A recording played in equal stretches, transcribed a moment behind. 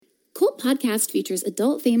Podcast features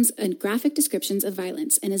adult themes and graphic descriptions of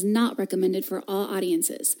violence and is not recommended for all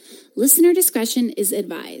audiences. Listener discretion is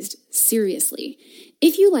advised. Seriously.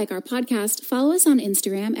 If you like our podcast, follow us on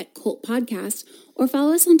Instagram at Cult Podcast or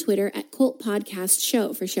follow us on Twitter at Cult Podcast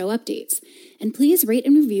Show for show updates. And please rate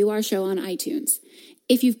and review our show on iTunes.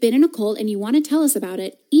 If you've been in a cult and you want to tell us about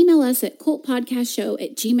it, email us at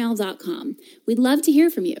cultpodcastshow@gmail.com. We'd love to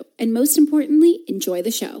hear from you. And most importantly, enjoy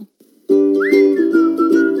the show.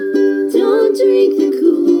 Don't drink the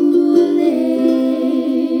Kool-Aid.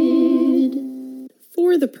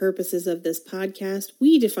 For the purposes of this podcast,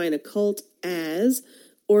 we define a cult as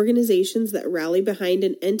organizations that rally behind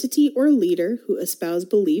an entity or leader who espouse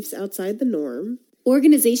beliefs outside the norm.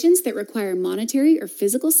 Organizations that require monetary or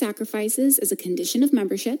physical sacrifices as a condition of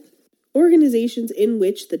membership. Organizations in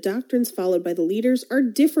which the doctrines followed by the leaders are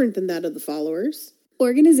different than that of the followers.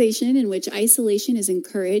 Organization in which isolation is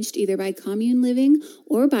encouraged either by commune living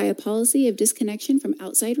or by a policy of disconnection from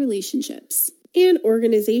outside relationships. And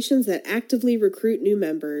organizations that actively recruit new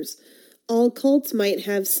members. All cults might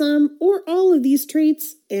have some or all of these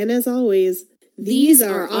traits, and as always, these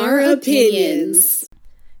are our opinions.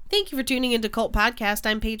 Thank you for tuning into Cult Podcast.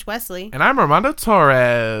 I'm Paige Wesley. And I'm Armando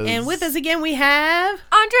Torres. And with us again we have...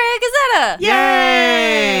 Andrea Gazzetta!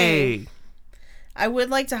 Yay! I would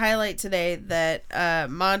like to highlight today that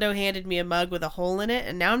Mondo handed me a mug with a hole in it,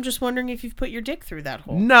 and now I'm just wondering if you've put your dick through that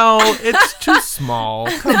hole. No, it's too small.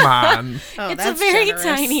 Come on. Oh, It's that's a very generous.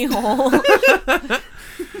 tiny hole.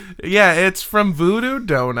 Yeah, it's from Voodoo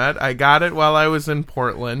Donut. I got it while I was in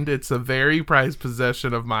Portland. It's a very prized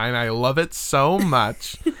possession of mine. I love it so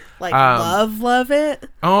much. Like, love it?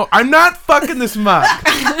 Oh, I'm not fucking this mug.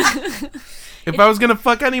 If I was going to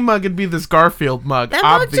fuck any mug, it'd be this Garfield mug, That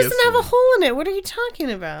obviously. mug doesn't have a hole in it. What are you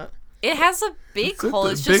talking about? It has a big It's a hole.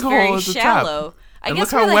 It's big just hole very at the top. shallow. I And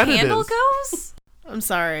guess look how where wet the it handle is. goes, I'm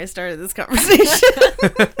sorry I started this conversation.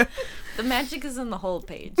 the magic is in the whole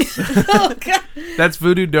page. Oh, God. That's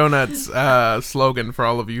Voodoo Donut's slogan for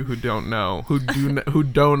all of you who don't know, who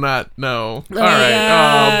do not know. All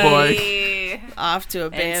right. Oh, boy. Yay. Off to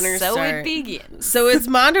a banner And so start. it begins. So it's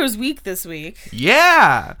Mondo's week this week.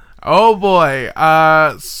 Yeah. Oh boy.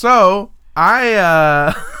 So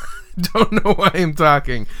I don't know why I'm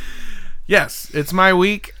talking. Yes, it's my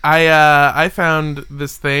week. I found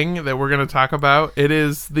this thing that we're gonna talk about. It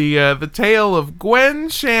is the tale of Gwen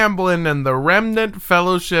Shamblin and the Remnant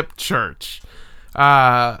Fellowship Church.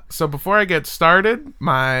 So before I get started,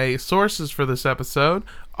 my sources for this episode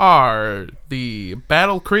are the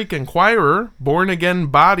Battle Creek Inquirer, Born Again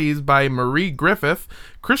Bodies by Marie Griffith,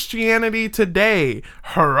 Christianity Today,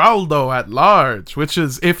 Geraldo at Large, which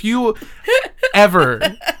is, if you ever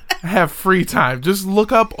have free time, just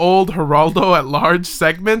look up old Geraldo at Large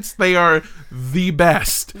segments. They are the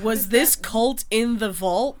best. Was this cult in the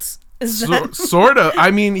vault? Sort of. I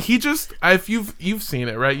mean, he just, if you've seen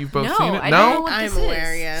it, right? You've both No, seen it? I don't know what I'm this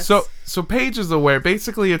aware, is. yes. So Paige is aware.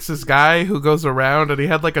 Basically, it's this guy who goes around and he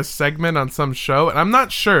had like a segment on some show, and I'm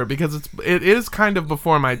not sure because it is kind of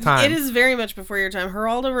before my time. It is very much before your time.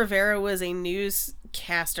 Geraldo Rivera was a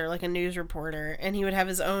newscaster, like a news reporter, and he would have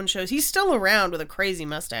his own shows. He's still around with a crazy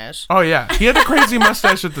mustache. Oh yeah, he had a crazy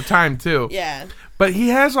mustache at the time too. Yeah. But he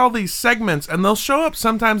has all these segments, and they'll show up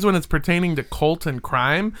sometimes when it's pertaining to cult and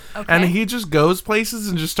crime. Okay. And he just goes places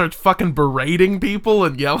and just starts fucking berating people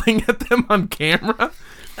and yelling at them on camera.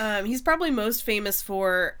 He's probably most famous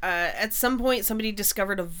for, at some point, somebody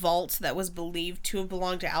discovered a vault that was believed to have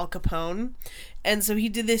belonged to Al Capone. And so he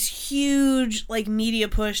did this huge, like, media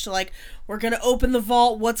push to, like, we're going to open the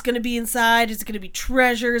vault. What's going to be inside? Is it going to be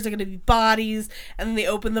treasures? Is it going to be bodies? And then they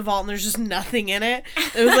open the vault and there's just nothing in it.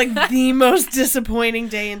 It was, like, the most disappointing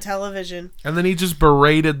day in television. And then he just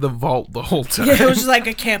berated the vault the whole time. Yeah, it was just like,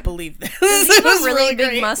 I can't believe this. Does he It was have a really big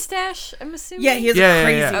great. mustache, I'm assuming? Yeah, he has a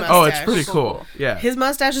crazy mustache. Oh, it's pretty cool. Yeah. His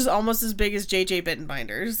mustache is almost as big as JJ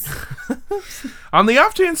Bittenbinder's. On the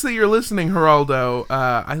off chance that you're listening, Geraldo,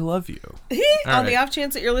 I love you. On the off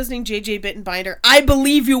chance that you're listening, JJ Bittenbinder, I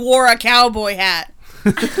believe you wore a cowboy hat.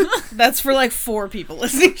 That's for like 4 people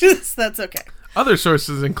listening to this. That's okay. Other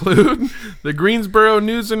sources include the Greensboro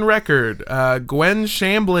News and Record,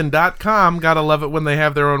 GwenShamblin.com. Gotta love it when they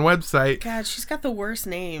have their own website. God, she's got the worst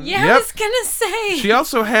name. Yeah, Yep. I was gonna say. She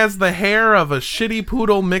also has the hair of a shitty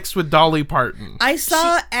poodle mixed with Dolly Parton. I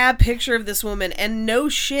saw a picture of this woman, and no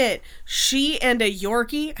shit, she and a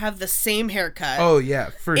Yorkie have the same haircut. Oh,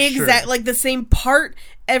 yeah, for sure. Exactly, like the same part,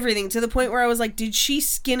 everything, to the point where I was like, did she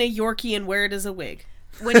skin a Yorkie and wear it as a wig?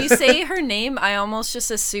 When you say her name, I almost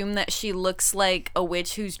just assume that she looks like a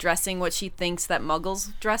witch who's dressing what she thinks that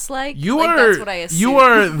muggles dress like. That's what I assume. You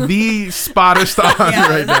are the spottest on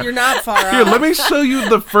right now. You're not far off. Here, let me show you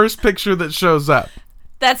the first picture that shows up.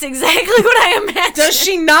 That's exactly what I imagined. Does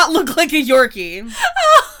she not look like a Yorkie?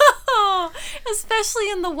 Oh,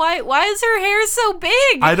 especially in the white. Why is her hair so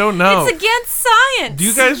big? I don't know. It's against science. Do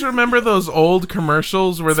you guys remember those old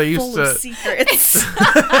commercials where they used Full to... of secrets.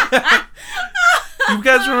 You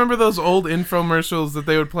guys remember those old infomercials that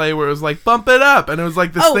they would play where it was like, bump it up, and it was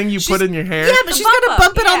like this thing you put in your hair? Yeah, but she's bump gonna up,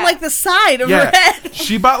 bump it on yeah. like the side of her Yeah. head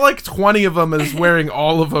She bought like 20 of them and is wearing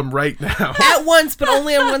all of them right now. at once, but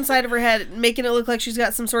only on one side of her head, making it look like she's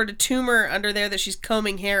got some sort of tumor under there that she's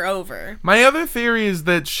combing hair over. My other theory is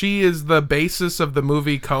that she is the basis of the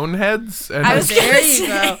movie Coneheads. And I was There gonna you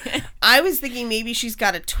go. say. I was thinking maybe she's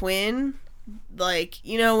got a twin. Like,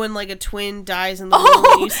 you know when like a twin dies in the womb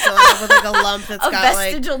Oh. and you still end up with like a lump that's A got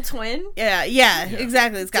like vestigial twin? yeah,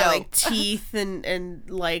 exactly. It's got like Dope. teeth and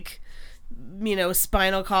like, you know,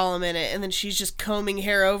 spinal column in it, and then she's just combing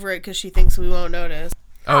hair over it because she thinks we won't notice.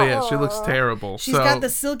 oh yeah, she looks terrible. She's so, got the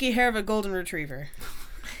silky hair of a golden retriever.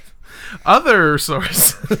 other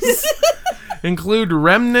sources include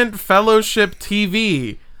Remnant Fellowship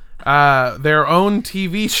TV, their own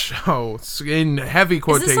TV show in heavy Is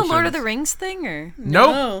quotations. this a Lord of the Rings thing, or?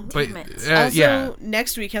 Nope. No. But, Damn it. Also, yeah.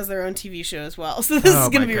 next week has their own TV show as well, so this Oh is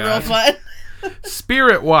going my to be real God. fun.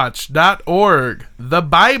 Spiritwatch.org, The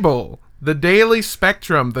Bible, The Daily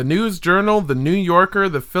Spectrum, The News Journal, The New Yorker,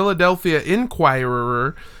 The Philadelphia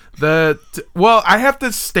Inquirer, well, I have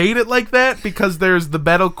to state it like that because there's the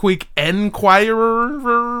Battle Creek Enquirer.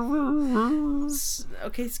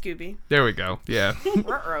 Okay, Scooby. There we go. Yeah.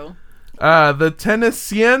 Ruh-roh. The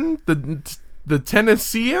Tennessean, the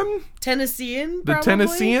Tennessean, Tennessean, the probably?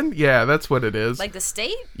 Tennessean. Yeah, that's what it is. Like the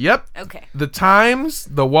state? Yep. Okay. The Times,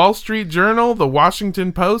 the Wall Street Journal, the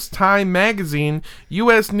Washington Post, Time Magazine,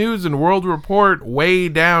 U.S. News and World Report,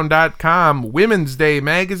 Waydown.com, Women's Day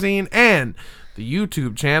Magazine, and the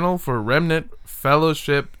YouTube channel for Remnant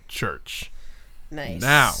Fellowship Church. Nice.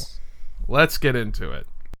 Now, let's get into it.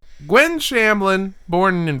 Gwen Shamblin,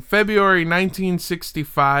 born in February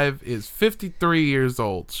 1965, is 53 years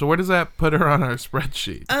old. So where does that put her on our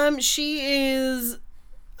spreadsheet? She is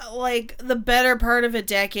like the better part of a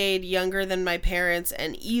decade younger than my parents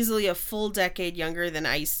and easily a full decade younger than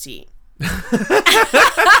Ice-T.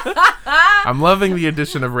 I'm loving the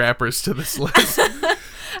addition of rappers to this list.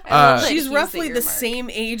 She's roughly the same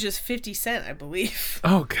age as 50 Cent, I believe.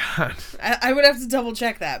 Oh, God. I would have to double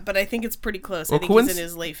check that, but I think it's pretty close. Well, I think he's in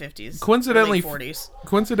his late 50s. coincidentally, or late 40s.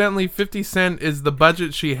 Coincidentally, 50 Cent is the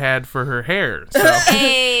budget she had for her hair. So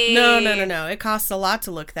Hey. No. It costs a lot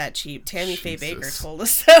to look that cheap. Tammy Faye Baker told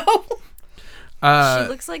us so. She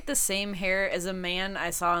looks like the same hair as a man I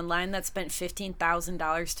saw online that spent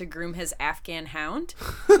 $15,000 to groom his Afghan hound.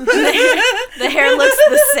 The hair looks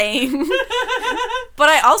the same. But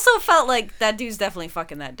I also felt like that dude's definitely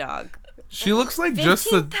fucking that dog. she looks like just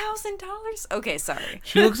the $15,000? Okay, sorry.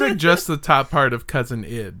 she looks like just the top part of Cousin Id.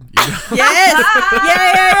 You know? Yes.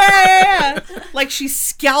 Yeah. Like she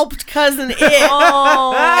scalped Cousin It.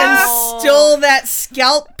 Oh. And stole that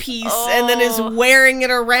scalp piece and then is wearing it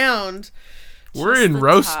around. We're in the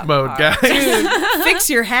roast top mode, part. guys. Fix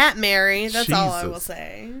your hat, Mary. That's all I will Jesus.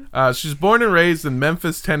 say. She's born and raised in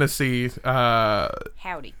Memphis, Tennessee.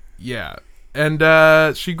 Howdy. Yeah.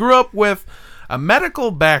 And she grew up with a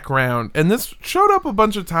medical background, and this showed up a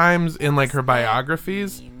bunch of times in like her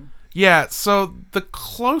biographies. Yeah, so the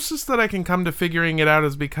closest that I can come to figuring it out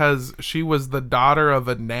is because she was the daughter of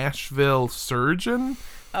a Nashville surgeon.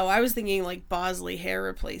 Oh, I was thinking like Bosley hair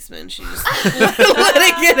replacement. She just let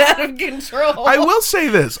it get out of control. I will say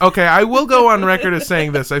this. Okay, I will go on record as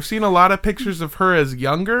saying this. I've seen a lot of pictures of her as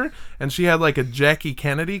younger, and she had like a Jackie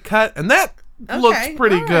Kennedy cut, and that looks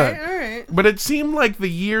pretty good. All right. But it seemed like the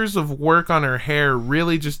years of work on her hair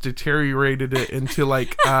really just deteriorated it into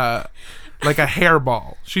like a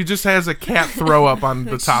hairball. She just has a cat throw up on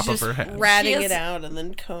the top of her head. Ratting She it has- out and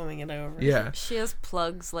then combing it over. Yeah. She has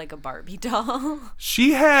plugs like a Barbie doll.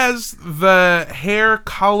 She has the hair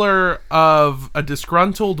color of a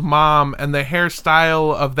disgruntled mom and the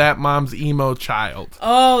hairstyle of that mom's emo child.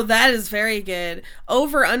 Oh, that is very good.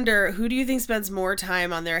 Over under, who do you think spends more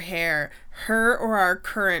time on their hair? Her or our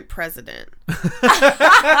current president?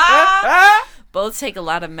 Both take a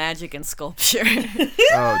lot of magic and sculpture.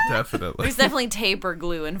 Oh, definitely. There's definitely tape or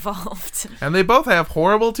glue involved. And they both have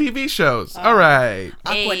horrible TV shows. All right.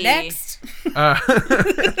 Aqua Hey. next.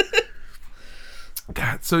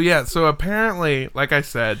 God, so apparently, like I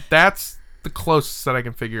said, that's the closest that I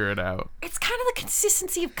can figure it out. It's kind of the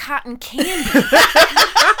consistency of cotton candy.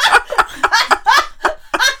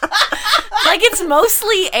 Like, it's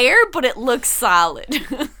mostly air, but it looks solid.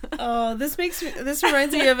 Oh, this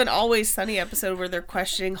reminds me of an Always Sunny episode where they're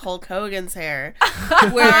questioning Hulk Hogan's hair,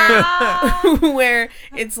 where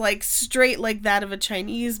it's like straight like that of a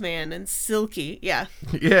Chinese man and silky. Yeah.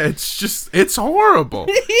 Yeah, it's horrible.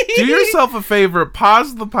 Do yourself a favor,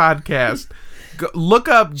 pause the podcast. Look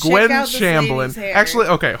up Gwen out this Shamblin. lady's hair. Actually,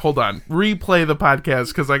 okay, hold on. Replay the podcast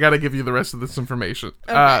because I got to give you the rest of this information.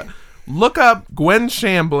 Okay. Look up Gwen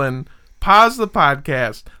Shamblin. Pause the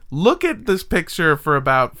podcast. Look at this picture for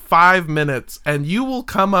about 5 minutes, and you will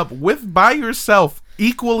come up with by yourself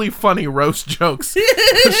equally funny roast jokes.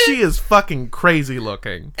 'Cause she is fucking crazy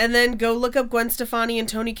looking. And then go look up Gwen Stefani and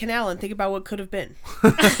Tony Canal and think about what could have been.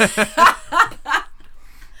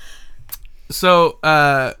 So,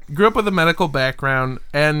 grew up with a medical background,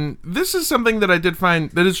 and this is something that I did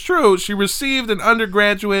find that is true. She received an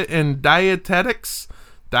undergraduate in dietetics,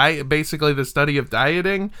 basically the study of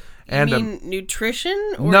dieting. And you mean nutrition?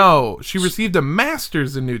 Or? No, she received a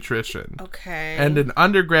master's in nutrition. Okay. And an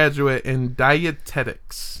undergraduate in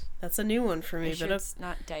dietetics. That's a new one for me. Sure it's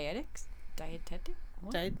not dietetics? Dietetic?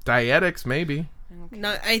 What? Dietetics, maybe. Okay.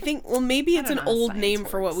 No, I think, well, maybe it's don't an know how old science name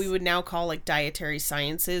for what works. we would now call like dietary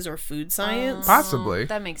sciences or food science. Possibly.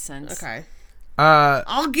 That makes sense. Okay. Uh,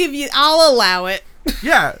 I'll allow it.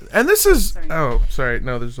 yeah, and this is... Sorry. Oh, sorry.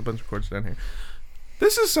 No, there's a bunch of chords down here.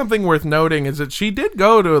 This is something worth noting, is that she did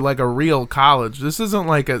go to, like, a real college. This isn't,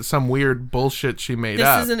 like, some weird bullshit she made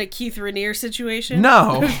up. This isn't a Keith Raniere situation?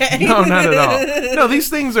 No. Okay. No, not at all. No, these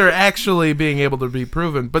things are actually being able to be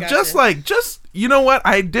proven. But Gotcha. you know what?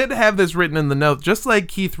 I did have this written in the note, just like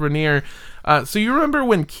Keith Raniere. So you remember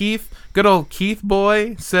when good old Keith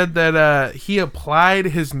boy, said that he applied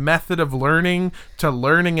his method of learning to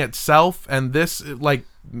learning itself, and this, like,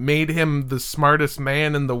 made him the smartest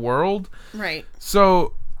man in the world? Right.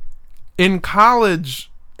 So, in college,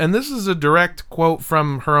 and this is a direct quote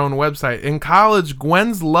from her own website, in college,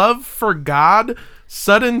 Gwen's love for God,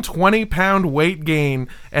 sudden 20-pound weight gain,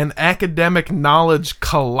 and academic knowledge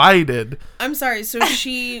collided. I'm sorry, so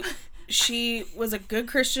she was a good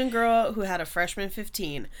Christian girl who had a freshman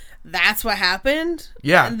 15. That's what happened?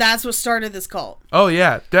 Yeah. And that's what started this cult. Oh,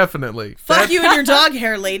 yeah, definitely. Fuck you and your dog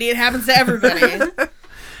hair, lady. It happens to everybody.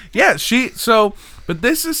 Yeah, but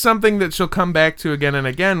this is something that she'll come back to again and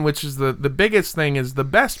again, which is the biggest thing is the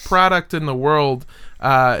best product in the world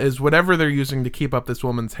is whatever they're using to keep up this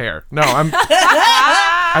woman's hair. No,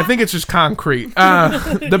 I think it's just concrete.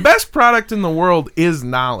 The best product in the world is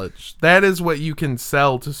knowledge. That is what you can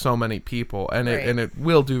sell to so many people, and it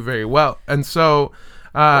will do very well. And so...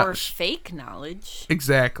 or fake knowledge.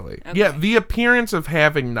 Exactly. Okay. Yeah, the appearance of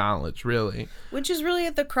having knowledge, really. Which is really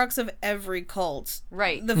at the crux of every cult.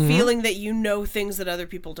 Right. The feeling that you know things that other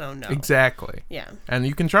people don't know. Exactly. Yeah. And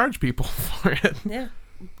you can charge people for it. Yeah.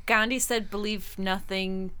 Gandhi said, believe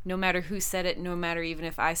nothing, no matter who said it, no matter even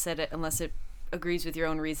if I said it, unless it agrees with your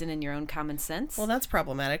own reason and your own common sense. Well, that's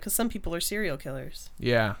problematic because some people are serial killers.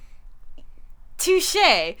 Yeah.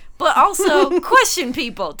 Touche, but also question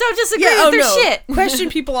people. Don't just agree with their shit. Question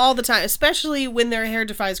people all the time, especially when their hair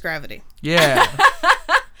defies gravity. Yeah.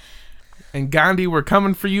 And Gandhi, we're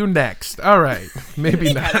coming for you next. All right.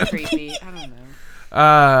 Maybe Kind of not. creepy. I don't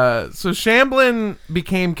know. So Shamblin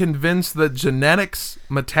became convinced that genetics,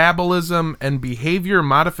 metabolism, and behavior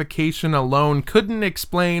modification alone couldn't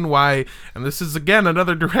explain why, and this is again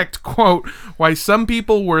another direct quote, why some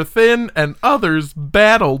people were thin and others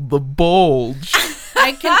battled the bulge.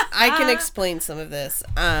 I can explain some of this.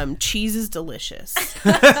 Cheese is delicious.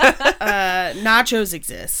 Nachos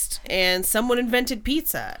exist, and someone invented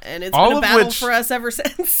pizza, and it's All been a of battle which- for us ever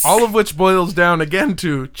since. All of which boils down again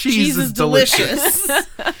to cheese is delicious.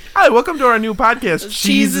 Hi, welcome to our new podcast,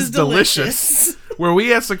 Cheese is Delicious, where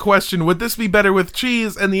we ask the question, would this be better with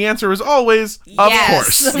cheese? And the answer is always, of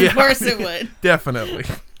Yes, course. of course it would. Definitely.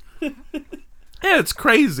 Yeah, it's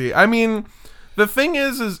crazy. I mean, the thing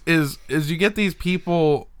is you get these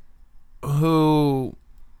people who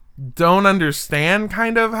don't understand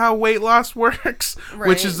kind of how weight loss works,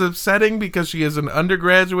 which is upsetting because she is an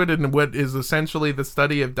undergraduate in what is essentially the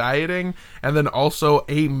study of dieting and then also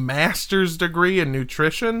a master's degree in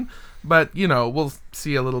nutrition. But, you know, we'll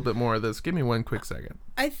see a little bit more of this. Give me one quick second.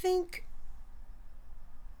 I think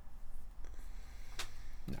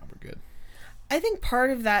We're good. I think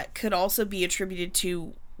part of that could also be attributed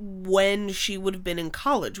to when she would have been in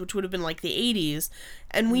college, which would have been like the 80s.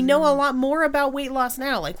 And we know a lot more about weight loss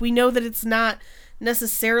now. Like, we know that it's not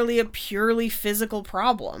necessarily a purely physical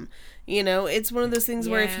problem. You know, it's one of those things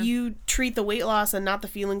where if you treat the weight loss and not the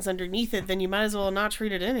feelings underneath it, then you might as well not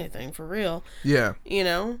treat it anything, for real. Yeah. You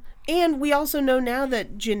know? And we also know now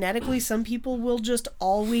that genetically some people will just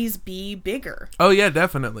always be bigger. Oh, yeah,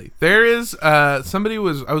 definitely. There is, I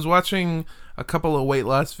was watching a couple of weight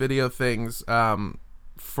loss video things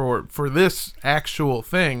for this actual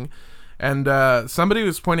thing, and somebody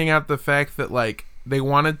was pointing out the fact that, like, they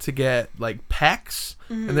wanted to get, like, pecs,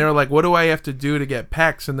 and they were like, what do I have to do to get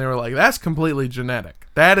pecs? And they were like, that's completely genetic.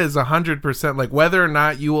 That is 100%, like, whether or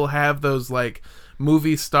not you will have those, like,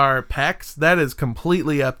 movie star pecs, that is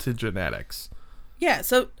completely up to genetics. Yeah,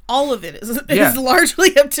 so all of it is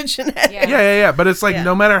largely up to genetics. Yeah. But it's like,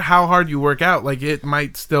 no matter how hard you work out, like, it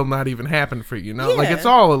might still not even happen for you. Like, it's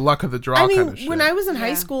all a luck of the draw kind of shit. When I was in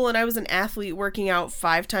high school and I was an athlete working out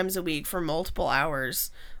 5 times a week for multiple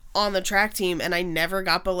hours on the track team, and I never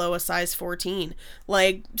got below a size 14.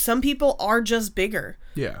 Like, some people are just bigger.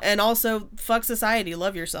 Yeah. And also, fuck society,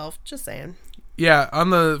 love yourself. Just saying. Yeah, on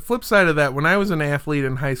the flip side of that, when I was an athlete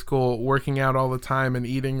in high school, working out all the time and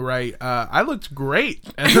eating right, I looked great.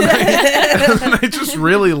 And then I just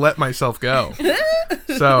really let myself go.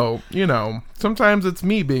 So, you know, sometimes it's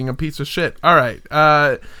me being a piece of shit. All right.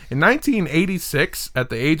 In 1986, at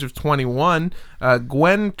the age of 21,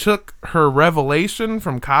 Gwen took her revelation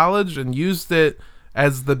from college and used it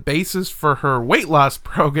as the basis for her weight loss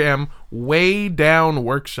program, Way Down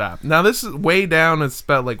Workshop. Now, this is Way Down is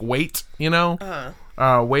spelled like weight, you know?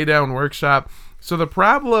 Way Down Workshop. So the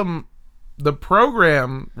program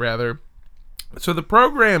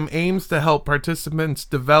aims to help participants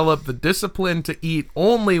develop the discipline to eat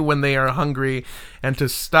only when they are hungry and to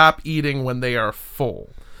stop eating when they are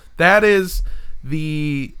full. That's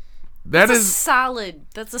a solid.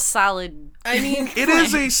 I mean, it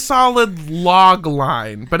is a solid log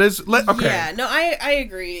line, but okay. Yeah, no, I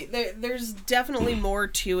agree. There's definitely more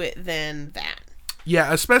to it than that.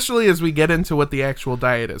 Yeah, especially as we get into what the actual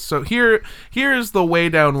diet is. So here's the Way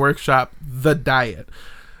Down Workshop, the diet.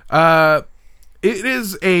 It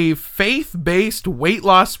is a faith-based weight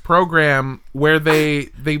loss program where they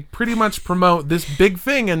pretty much promote this big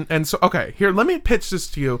thing, and so, okay, here, let me pitch this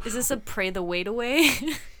to you. Is this a pray the weight away?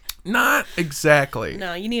 Not exactly.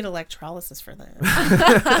 No, you need electrolysis for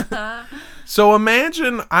that. So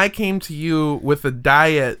imagine I came to you with a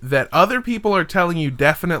diet that other people are telling you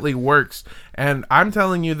definitely works, and I'm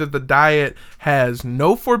telling you that the diet has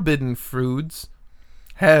no forbidden foods,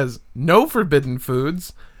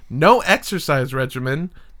 no exercise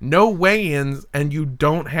regimen, no weigh-ins, and you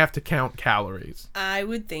don't have to count calories. I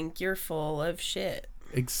would think you're full of shit.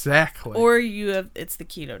 Exactly. Or it's the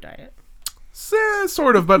keto diet.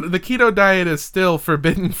 Sort of, but the keto diet is still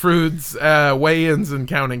forbidden foods, weigh-ins, and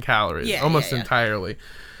counting calories, almost entirely.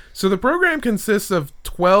 So the program consists of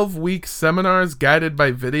 12-week seminars guided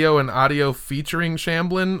by video and audio featuring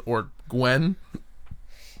Shamblin, or Gwen,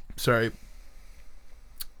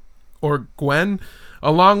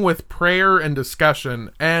 along with prayer and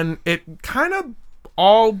discussion, and it kind of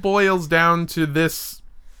all boils down to this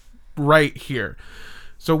right here.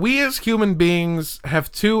 So we as human beings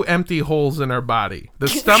have 2 empty holes in our body. The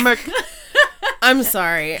stomach... I'm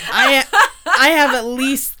sorry. I have at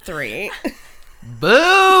least 3.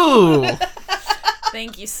 Boo!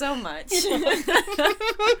 Thank you so much.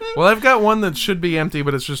 Well, I've got one that should be empty,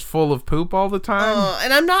 but it's just full of poop all the time.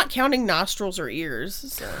 And I'm not counting nostrils or ears,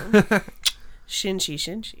 so...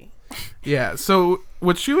 Shinshi. Yeah, so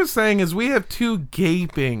what she was saying is we have 2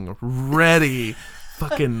 gaping, ready...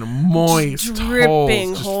 fucking moist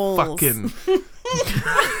dripping holes. Fucking.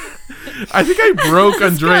 I think I broke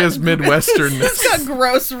Andrea's Midwesternness. This got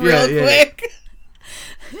gross real quick.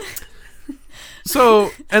 So,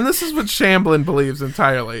 and this is what Shamblin believes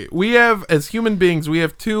entirely. We have, as human beings, we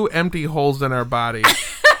have 2 empty holes in our body. I'm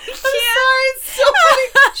sorry, it's so funny.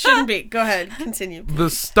 Shouldn't be. Go ahead, continue. The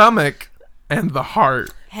stomach and the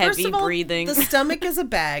heart. Heavy breathing. The stomach is a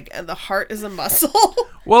bag and the heart is a muscle.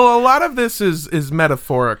 Well, a lot of this is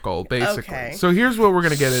metaphorical, basically. Okay. So here's what we're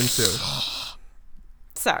going to get into.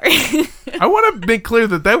 Sorry. I want to make clear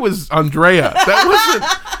that was Andrea. That wasn't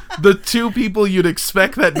the 2 people you'd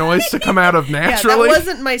expect that noise to come out of naturally. Yeah, that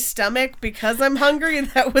wasn't my stomach because I'm hungry.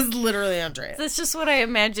 That was literally Andrea. That's just what I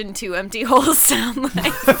imagine 2 empty holes sound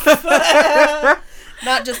like.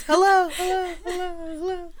 Not just hello.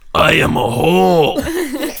 I am a hole.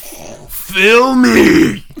 Fill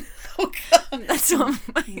me. Oh God, that's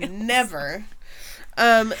what never.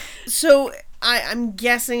 So I'm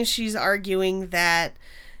guessing she's arguing that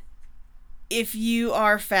if you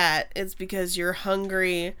are fat, it's because you're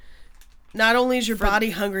hungry Not only is your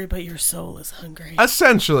body hungry, but your soul is hungry.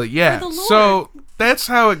 Essentially, yeah. So that's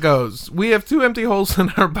how it goes. We have 2 empty holes in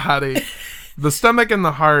our body. The stomach and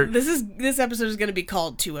the heart. This episode is going to be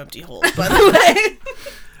called 2 Empty Holes, by the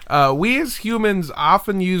way. We as humans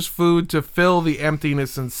often use food to fill the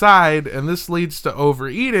emptiness inside, and this leads to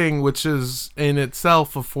overeating, which is in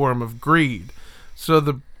itself a form of greed. So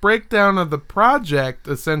the breakdown of the project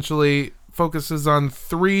essentially focuses on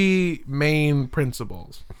 3 main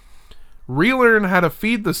principles. Relearn how to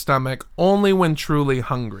feed the stomach only when truly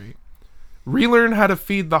hungry. Relearn how to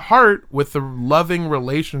feed the heart with a loving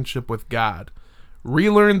relationship with God.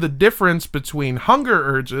 Relearn the difference between hunger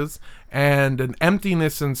urges and an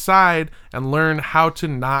emptiness inside, and learn how to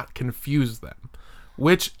not confuse them.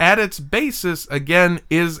 Which, at its basis, again,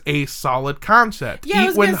 is a solid concept. Yeah,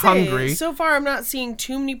 Eat when hungry. So far, I'm not seeing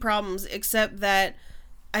too many problems, except that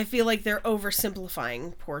I feel like they're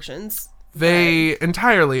oversimplifying portions. They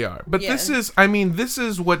entirely are. But Yeah. this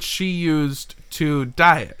is what she used to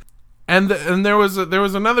diet. And there was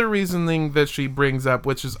another reasoning that she brings up,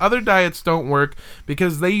 which is other diets don't work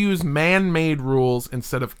because they use man-made rules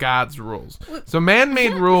instead of God's rules. So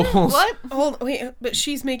man-made rules, What? Wait, but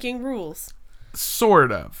she's making rules.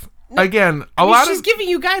 sort of. Again, She's giving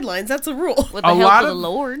you guidelines. That's a rule. With the help of the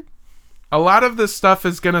Lord. a lot of this stuff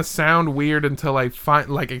is gonna sound weird until I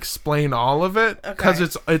explain all of it, because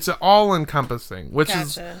it's all encompassing, which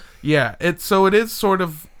is it is sort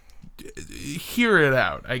of hear it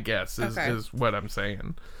out, I guess, is what I'm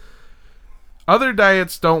saying. Other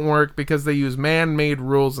diets don't work because they use man-made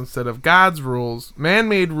rules instead of God's rules.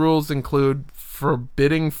 Man-made rules include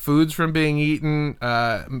forbidding foods from being eaten,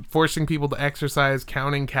 forcing people to exercise,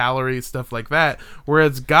 counting calories, stuff like that.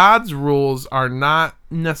 Whereas God's rules are not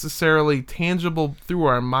necessarily tangible through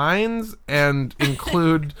our minds and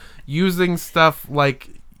include using stuff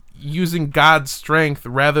like using God's strength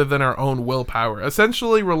rather than our own willpower.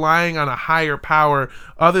 Essentially relying on a higher power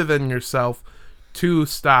other than yourself to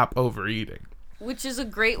stop overeating. Which is a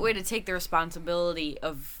great way to take the responsibility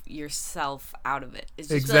of yourself out of it. It's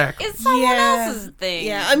just exactly. It's someone else's thing.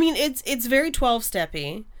 Yeah, I mean, it's very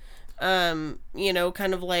 12-steppy.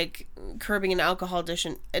 Kind of like curbing an alcohol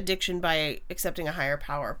addiction by accepting a higher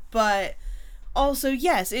power. But also,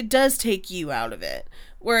 yes, it does take you out of it.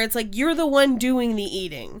 Where it's like, you're the one doing the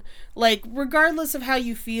eating. Like, regardless of how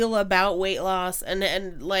you feel about weight loss,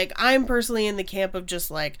 and like, I'm personally in the camp of just,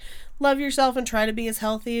 like, love yourself and try to be as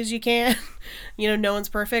healthy as you can. No one's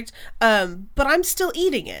perfect. But I'm still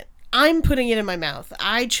eating it. I'm putting it in my mouth.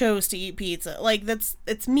 I chose to eat pizza. Like,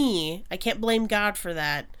 it's me. I can't blame God for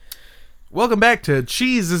that. Welcome back to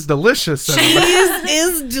Cheese is Delicious. Cheese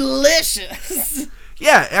is delicious.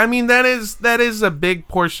 Yeah, I mean, that is a big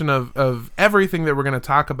portion of everything that we're going to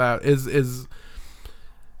talk about is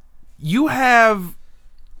you have...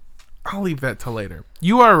 I'll leave that till later.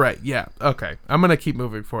 You are right. Yeah. Okay. I'm going to keep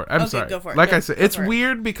moving forward. I'm sorry. Go for it. Like I said, it's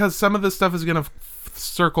weird because some of this stuff is going to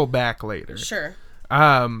circle back later. Sure.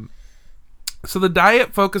 So the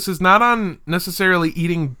diet focuses not on necessarily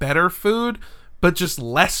eating better food, but just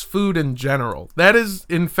less food in general. That is,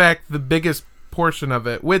 in fact, the biggest portion of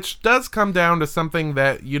it, which does come down to something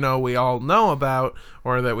that we all know about,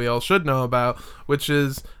 or that we all should know about, which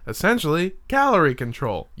is essentially calorie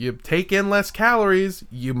control. You take in less calories,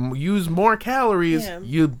 you use more calories,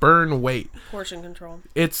 you burn weight. Portion control.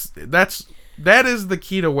 That is the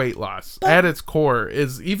key to weight loss at its core.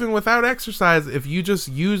 Is even without exercise, if you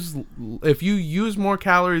use more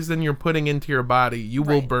calories than you're putting into your body, you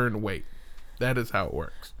will burn weight. That is how it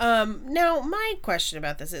works. Now my question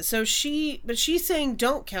about this is, she's saying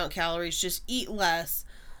don't count calories, just eat less.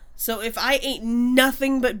 So if I ate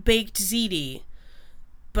nothing but baked ziti,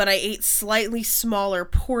 but I ate slightly smaller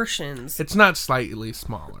portions. It's not slightly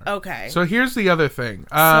smaller. Okay. So here's the other thing.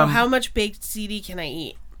 So how much baked ziti can I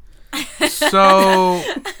eat? So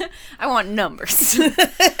I want numbers. All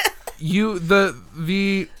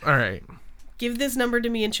right. Give this number to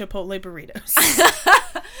me in Chipotle burritos.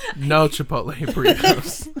 No Chipotle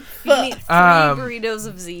burritos. You need 3 burritos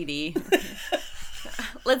of ziti.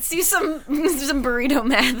 Let's do some burrito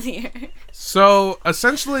math here. So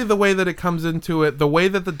essentially the way that it comes into it, the way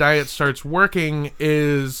that the diet starts working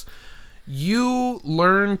is you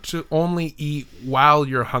learn to only eat while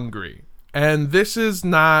you're hungry. And this is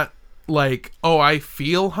not like, oh, I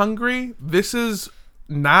feel hungry. This is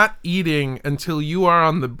not eating until you are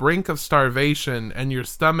on the brink of starvation and your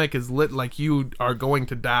stomach is lit like you are going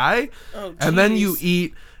to die. Oh, and then you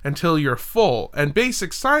eat until you're full. And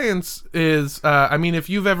basic science is, if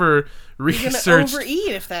you've ever researched... You're gonna overeat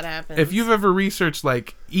if that happens. If you've ever researched,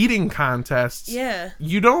 like, eating contests,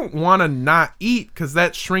 you don't want to not eat because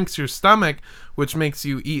that shrinks your stomach, which makes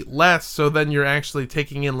you eat less, so then you're actually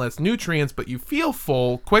taking in less nutrients, but you feel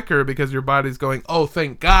full quicker because your body's going, oh,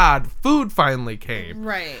 thank God, food finally came.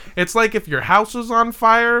 Right. It's like if your house was on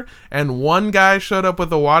fire and one guy showed up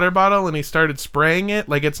with a water bottle and he started spraying it.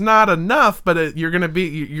 Like, it's not enough, but you're gonna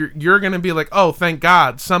be like, oh, thank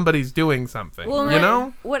God, somebody's doing something. Well, you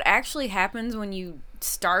know what actually happens when you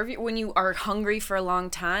when you are hungry for a long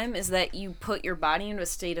time is that you put your body into a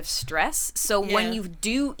state of stress. So when you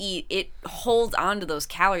do eat, it holds on to those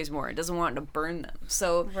calories more. It doesn't want to burn them.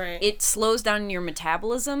 So it slows down your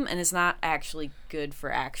metabolism, and it's not actually good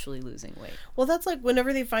for actually losing weight. Well, that's like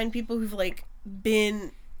whenever they find people who've like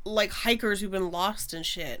been like hikers who've been lost and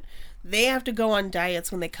shit, they have to go on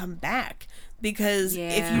diets when they come back. Because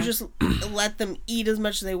if you just let them eat as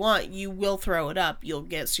much as they want, you will throw it up. You'll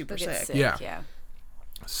get super sick. Yeah.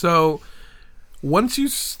 So, once you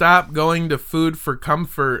stop going to food for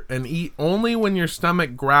comfort and eat only when your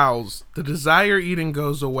stomach growls, the desire eating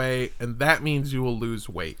goes away, and that means you will lose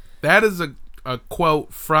weight. That is a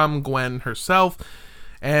quote from Gwen herself,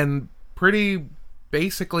 and pretty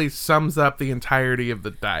basically sums up the entirety of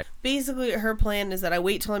the diet. Basically, her plan is that I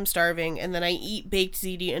wait till I'm starving, and then I eat baked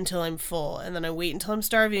ziti until I'm full, and then I wait until I'm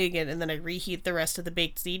starving again, and then I reheat the rest of the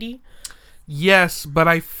baked ziti. Yes, but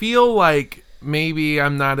I feel like maybe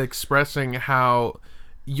I'm not expressing how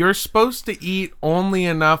you're supposed to eat only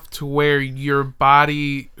enough to where your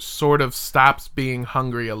body sort of stops being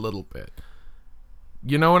hungry a little bit.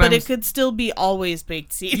 You know what But it could still be always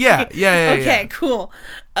baked ziti. Yeah. Okay, cool.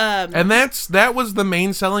 And that was the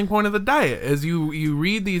main selling point of the diet. As you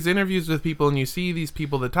read these interviews with people and you see these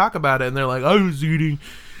people that talk about it, and they're like, I was eating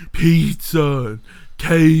pizza and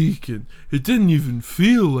cake, and it didn't even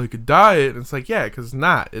feel like a diet. And it's like, yeah, because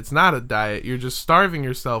it's not a diet. You're just starving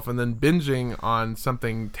yourself and then binging on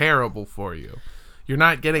something terrible for you. You're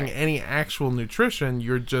not getting any actual nutrition.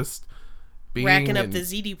 You're just racking up the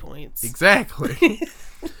ziti points. Exactly.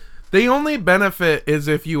 The only benefit is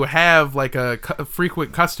if you have like a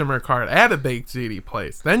frequent customer card at a baked ziti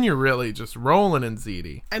place. Then you're really just rolling in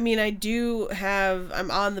ziti. I mean,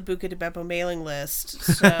 I'm on the Buca di Beppo mailing list,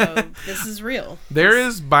 so this is real. There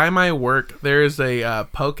is, by my work, there is a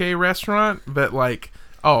poke restaurant that like,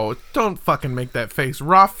 oh, don't fucking make that face.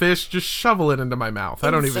 Raw fish, just shovel it into my mouth.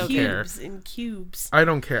 I don't even care. In cubes. I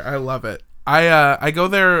don't care. I love it. I go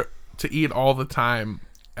there to eat all the time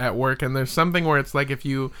at work, and there's something where it's like if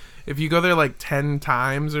you go there like 10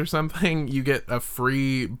 times or something, you get a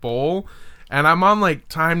free bowl. And I'm on like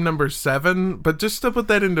time number 7, but just to put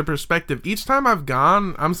that into perspective, each time I've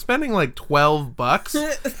gone, I'm spending like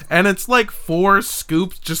 $12, and it's like 4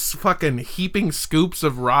 scoops, just fucking heaping scoops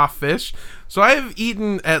of raw fish. So I've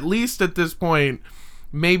eaten, at least at this point,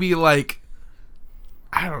 maybe like,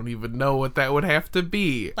 I don't even know what that would have to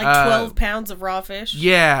be. Like 12 pounds of raw fish?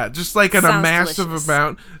 Yeah, just like a massive delicious.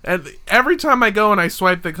 amount. And every time I go and I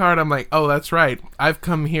swipe the card, I'm like, oh, that's right. I've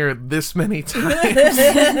come here this many times.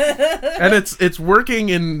 And it's working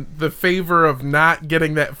in the favor of not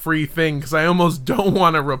getting that free thing, because I almost don't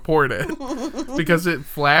want to report it. Because it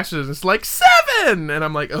flashes. It's like 7! And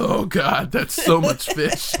I'm like, oh, God, that's so much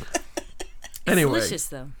fish. Anyway. It's delicious,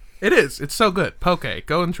 though. It is. It's so good. Poke.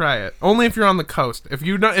 Go and try it. Only if you're on the coast. If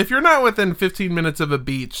you're not within 15 minutes of a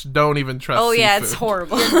beach, don't even trust seafood. Yeah, it's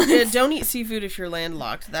horrible. Don't eat seafood if you're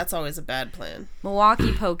landlocked. That's always a bad plan.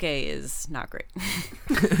 Milwaukee poke is not great.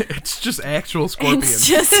 It's just actual scorpions. It's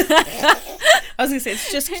just I was going to say,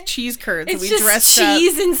 it's just cheese curds. it's we just dressed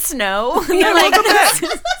cheese up. and snow. Yeah, welcome back.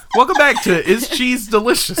 Welcome back to Is Cheese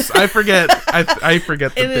Delicious? I forget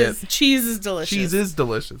the It bit. is. Cheese is delicious. Cheese is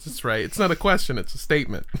delicious. That's right. It's not a question. It's a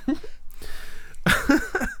statement.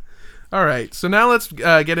 All right. So now let's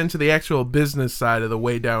get into the actual business side of the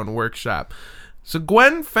Way Down workshop. So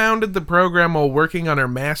Gwen founded the program while working on her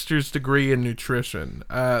master's degree in nutrition.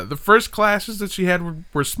 The first classes that she had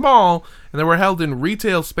were small, and they were held in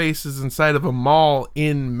retail spaces inside of a mall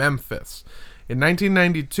in Memphis. In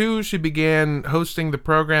 1992, she began hosting the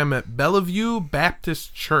program at Bellevue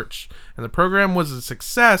Baptist Church, and the program was a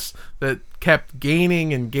success that kept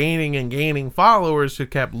gaining and gaining and gaining followers who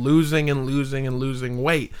kept losing and losing and losing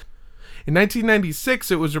weight. In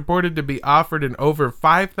 1996, it was reported to be offered in over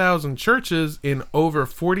 5,000 churches in over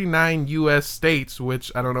 49 U.S. states,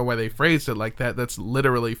 which I don't know why they phrased it like that. That's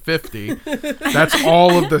literally 50. That's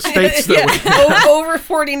all of the states that we have. Over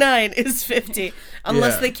 49 is 50.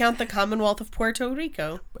 Unless they count the Commonwealth of Puerto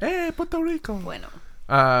Rico. Hey, Puerto Rico. Bueno.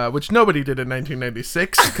 Which nobody did in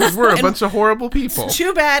 1996 because we're a bunch of horrible people.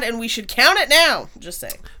 Too bad, and we should count it now. Just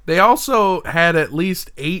saying. They also had at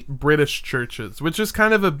least 8 British churches, which is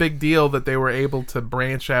kind of a big deal that they were able to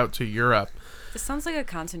branch out to Europe. This sounds like a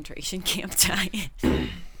concentration camp diet.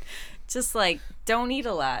 Just like, don't eat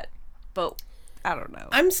a lot. But I don't know.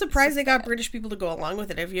 I'm surprised they got British people to go along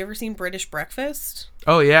with it. Have you ever seen British breakfast?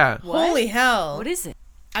 Oh, yeah. Holy hell. What is it?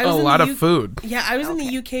 I was A in lot the of food. Yeah, I was in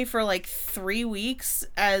the UK for like 3 weeks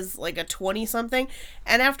as like a 20-something.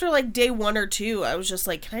 And after like day 1 or 2, I was just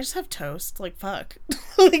like, can I just have toast? Like, fuck.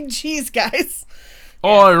 Like, geez, guys.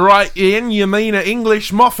 Oh, right, Ian, you mean an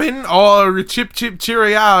English muffin or a chip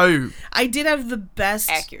cheerio? I did have the best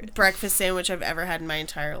Accurate. breakfast sandwich I've ever had in my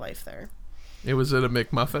entire life there. It was at a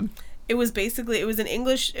McMuffin. It was an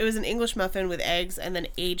English muffin with eggs and then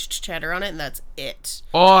aged cheddar on it, and that's it.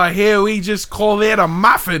 Oh, here we just call that a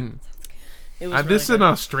muffin. It was This is really an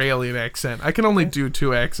good. Australian accent. I can only do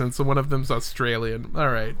 2 accents, and one of them's Australian. All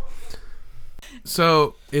right.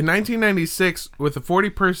 So, in 1996, with a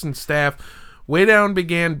 40-person staff, Way Down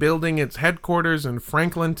began building its headquarters in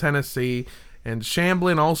Franklin, Tennessee, and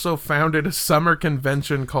Shamblin also founded a summer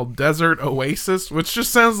convention called Desert Oasis, which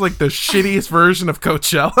just sounds like the shittiest version of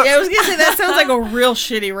Coachella. Yeah, I was gonna say that sounds like a real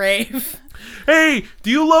shitty rave. Hey,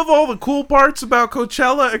 do you love all the cool parts about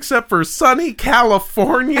Coachella except for sunny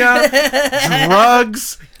California,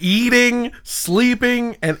 drugs, eating,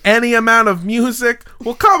 sleeping, and any amount of music?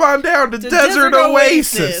 Well, come on down to Desert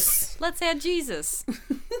Oasis. Let's add Jesus.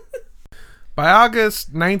 By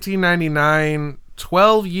August 1999,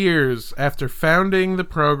 12 years after founding the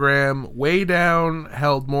program, Way Down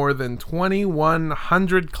held more than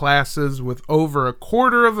 2,100 classes with over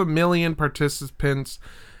 250,000 participants,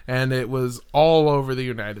 and it was all over the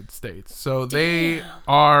United States. So they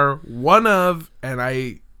are one of, and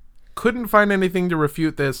I couldn't find anything to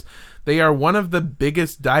refute this, they are one of the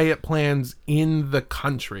biggest diet plans in the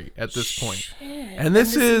country at this point. And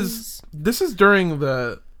this is during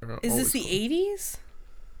the... Is this the 80s?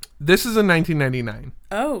 This is in 1999.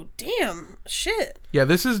 Oh, damn. Shit. Yeah,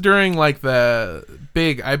 this is during, like, the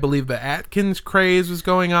big, I believe the Atkins craze was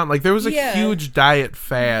going on. Like, there was a Yeah. huge diet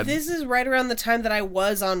fad. This is right around the time that I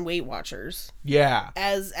was on Weight Watchers Yeah.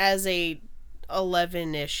 as a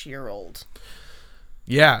 11-ish year old.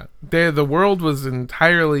 Yeah. The world was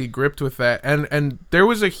entirely gripped with that. And there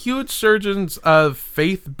was a huge surgence of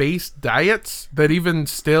faith-based diets that even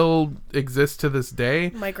still exist to this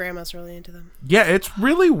day. My grandma's really into them. Yeah, it's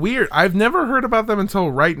really weird. I've never heard about them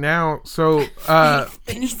until right now. So,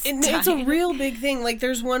 It's a real big thing. Like,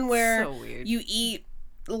 there's one where So weird. you eat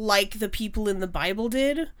like the people in the Bible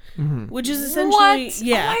did, which is What? essentially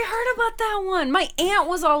yeah. Oh, I heard about that one. My aunt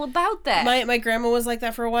was all about that. My grandma was like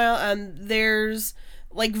that for a while. There's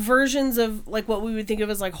like versions of like what we would think of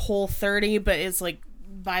as like Whole30, but it's like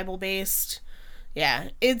Bible based. Yeah,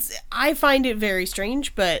 I find it very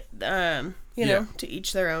strange, but you know, to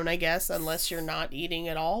each their own, I guess. Unless you're not eating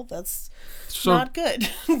at all, that's not good.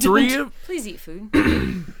 Please eat food.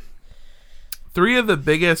 3 of the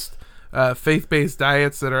biggest faith-based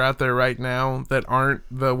diets that are out there right now that aren't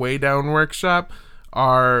the Way Down workshop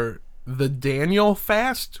are the Daniel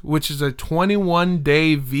fast, which is a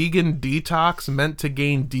 21-day vegan detox meant to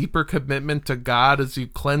gain deeper commitment to God as you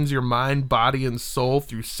cleanse your mind, body, and soul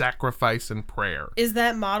through sacrifice and prayer. Is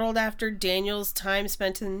that modeled after Daniel's time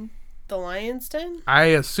spent in the lion's den? I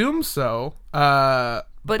assume so.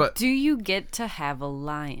 But do you get to have a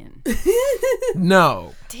lion?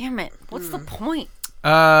 No. Damn it. What's the point?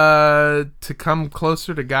 To come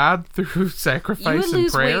closer to God through You sacrifice would and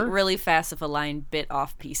lose prayer. weight really fast if a lion bit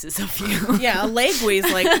off pieces of you. Yeah, a leg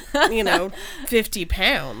weighs like 50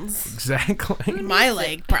 pounds. Exactly. My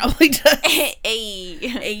leg probably does.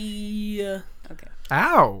 Hey. Okay.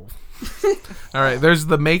 Ow. All right, there's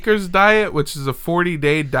the Maker's Diet, which is a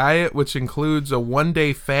 40-day diet, which includes a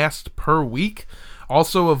 1-day fast per week.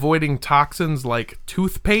 Also avoiding toxins like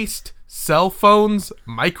toothpaste, cell phones,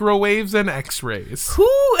 microwaves, and x-rays. Who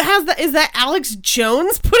has that? Is that Alex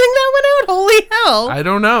Jones putting that one out? Holy hell. I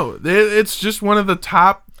don't know. It's just one of the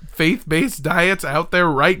top faith-based diets out there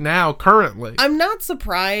right now, currently. I'm not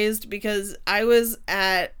surprised because I was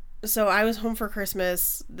home for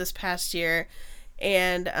Christmas this past year,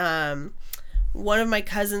 and one of my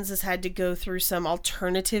cousins has had to go through some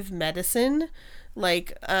alternative medicine,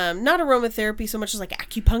 like not aromatherapy so much as like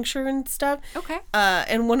acupuncture and stuff. Okay.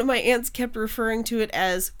 And one of my aunts kept referring to it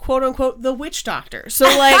as quote unquote the witch doctor. So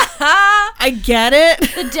like I get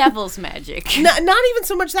it. The devil's magic. Not even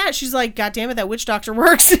so much that. She's like, God damn it, that witch doctor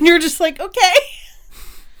works. And you're just like, okay.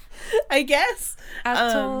 I guess.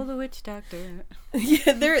 I told the witch doctor.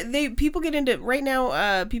 Yeah, people get into right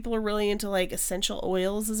now. People are really into like essential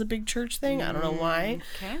oils as a big church thing. I don't know why.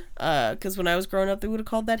 Okay. Because when I was growing up, they would have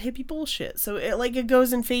called that hippie bullshit. So it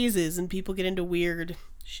goes in phases, and people get into weird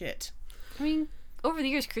shit. I mean, over the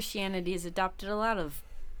years, Christianity has adopted a lot of...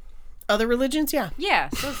 Other religions, yeah. Yeah,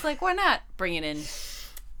 so it's like, why not bring it in?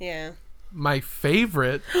 Yeah. My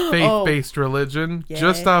favorite faith-based religion, Yay.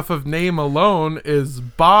 just off of name alone, is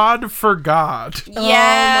Bod for God. Yes. Oh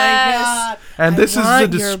my god. And this is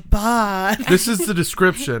the your bod. this is the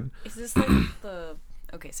description. Is this like the...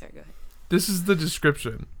 Okay, sorry, go ahead. This is the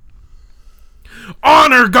description.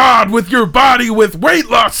 Honor God with your body with weight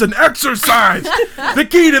loss and exercise. The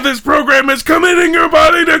key to this program is committing your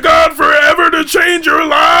body to God forever to change your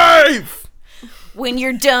life. When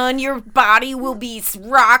you're done, your body will be as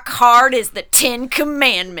rock hard as the 10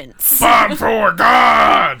 Commandments. Bod for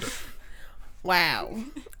God. Wow.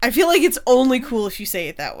 I feel like it's only cool if you say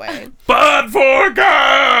it that way. Bod for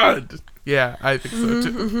God. Yeah, I think so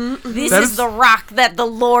too. This That is is- the rock that the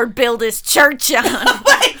Lord built his church on.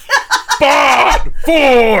 Bod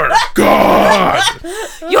for God.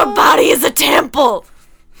 Your body is a temple.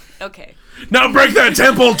 Okay. Now break that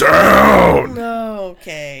temple down.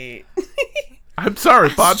 Okay. I'm sorry,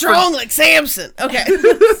 Bod for Strong like Samson. Okay.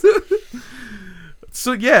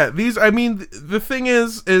 So yeah, the thing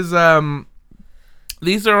is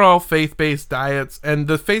these are all faith-based diets, and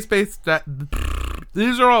these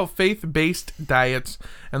are all faith-based diets,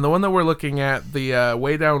 and the one that we're looking at, the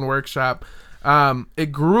Way Down Workshop,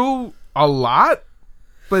 it grew a lot,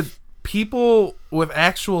 but people with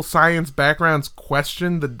actual science backgrounds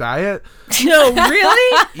questioned the diet. No,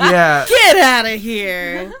 really? Yeah, Get out of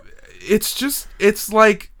here. it's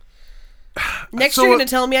like, Next So, you're going to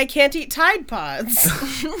tell me I can't eat Tide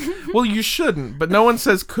Pods. well, you shouldn't, but no one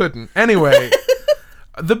says couldn't. Anyway,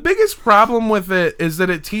 the biggest problem with it is that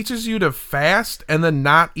it teaches you to fast and then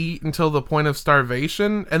not eat until the point of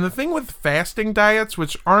starvation. And the thing with fasting diets,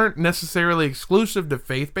 which aren't necessarily exclusive to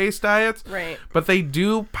faith-based diets, Right. but they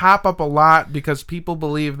do pop up a lot because people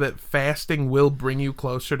believe that fasting will bring you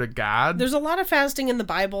closer to God. There's a lot of fasting in the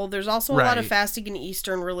Bible. There's also a lot of Right. fasting in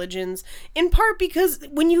Eastern religions. In part because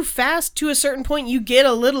when you fast to a certain point, you get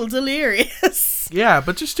a little delirious. Yeah,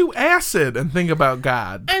 but just do acid and think about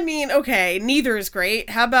God. I mean, okay, neither is great.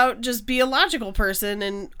 How about just be a logical person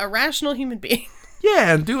and a rational human being?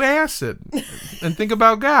 Yeah, and do acid and think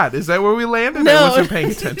about God. Is that where we landed? No. I wasn't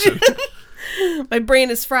paying attention. My brain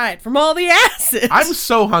is fried from all the acid. I'm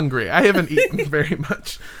so hungry. I haven't eaten very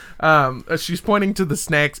much. She's pointing to the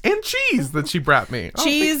snacks and cheese that she brought me. Oh,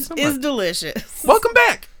 thank you Cheese so is much. delicious. Welcome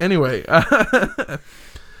back. Anyway,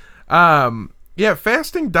 yeah,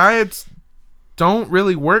 fasting diets don't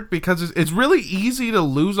really work because it's really easy to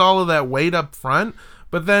lose all of that weight up front,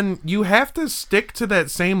 but then you have to stick to that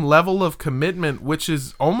same level of commitment, which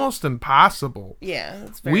is almost impossible. Yeah,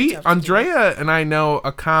 it's very tough to do. Andrea and I know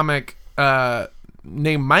a comic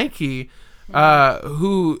named Mikey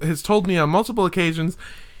who has told me on multiple occasions,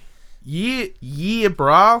 yeah,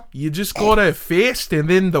 bro, you just gotta fast and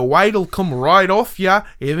then the weight'll come right off ya,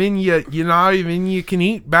 and then then you can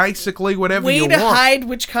eat basically whatever Way you to want. hide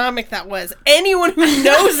which comic that was. Anyone who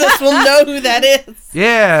knows us will know who that is.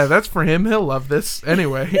 Yeah, that's for him. He'll love this.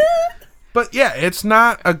 Anyway. But yeah, it's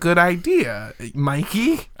not a good idea,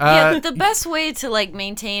 Mikey. Yeah, the best way to like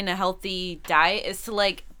maintain a healthy diet is to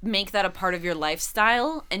like make that a part of your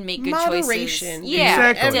lifestyle and make good Moderation. choices. Yeah,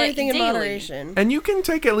 Exactly. Everything in daily. moderation. And you can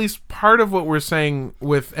take at least part of what we're saying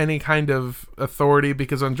with any kind of authority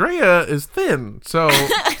because Andrea is thin. So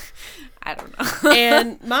I don't know.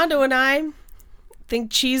 And Mondo and I think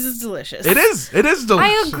cheese is delicious. it is delicious.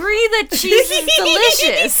 I agree that cheese is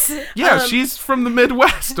delicious. Yeah, she's from the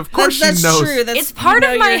Midwest. Of course That's she knows. true. That's, It's part you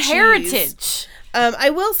know of my your cheese. heritage. I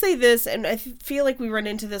will say this, and I feel like we run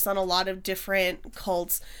into this on a lot of different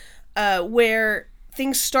cults, where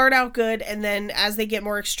things start out good, and then as they get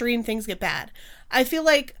more extreme, things get bad. I feel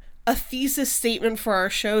like a thesis statement for our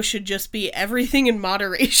show should just be everything in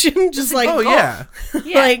moderation. Just like, Oh yeah.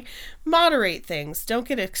 like, moderate things. Don't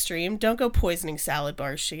get extreme. Don't go poisoning salad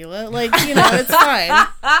bars, Sheila. Like, you know, it's fine.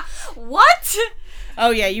 What? Oh,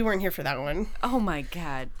 yeah, you weren't here for that one. Oh my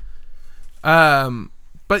god.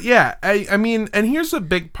 But yeah, I mean, and here's a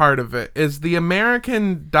big part of it is the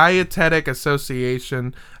American Dietetic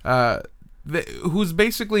Association, who's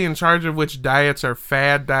basically in charge of which diets are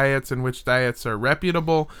fad diets and which diets are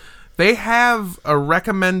reputable. They have a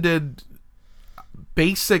recommended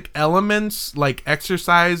basic elements like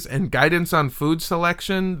exercise and guidance on food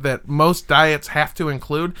selection that most diets have to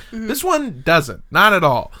include. This one doesn't. Not at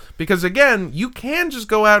all. Because again, you can just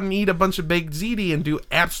go out and eat a bunch of baked ziti and do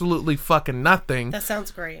absolutely fucking nothing. That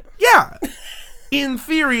sounds great. Yeah. In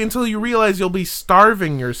theory, until you realize you'll be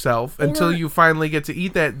starving yourself until you finally get to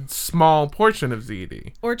eat that small portion of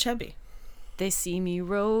ziti. Or chubby. They see me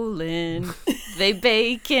rolling, they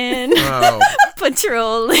baking, Oh.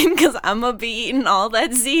 patrolling, because I'm going to be eating all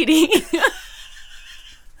that ziti.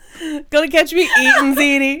 Gonna catch me eating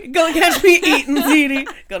ziti. Gonna catch me eating ziti.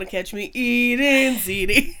 Gonna catch me eating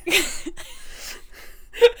ziti.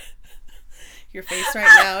 Your face right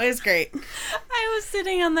now is great. I was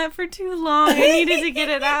sitting on that for too long. I needed to get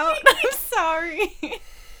it out. I'm sorry.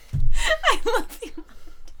 I love you.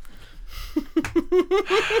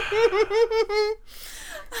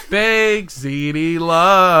 Big ziti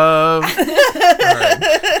love. All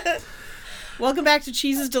right. Welcome back to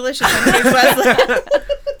Cheese is Delicious. I'm Paige Wesley.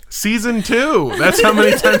 Season 2. That's how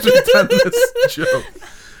many times we've done this joke.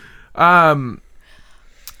 And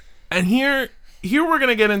here we're going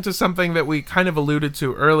to get into something that we kind of alluded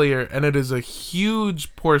to earlier, and it is a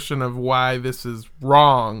huge portion of why this is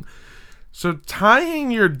wrong. So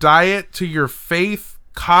tying your diet to your faith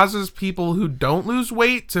causes people who don't lose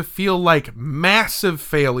weight to feel like massive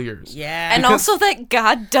failures. Yeah. And also that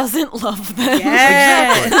God doesn't love them.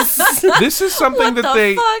 Yes. This is something What that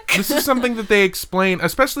the fuck? this is something that they explain,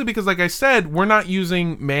 especially because, like I said, we're not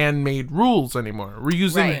using man-made rules anymore. We're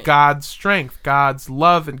using Right. God's strength, God's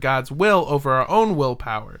love, and God's will over our own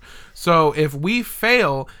willpower. So if we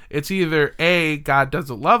fail, it's either A, God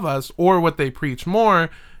doesn't love us, or what they preach more,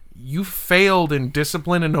 you failed in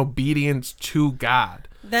discipline and obedience to God.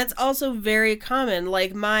 That's also very common.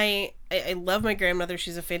 Like I love my grandmother.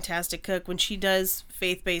 She's a fantastic cook when she does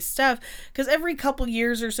faith-based stuff. Because every couple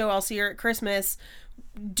years or so, I'll see her at Christmas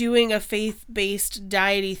doing a faith-based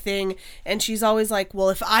diety thing. And she's always like, well,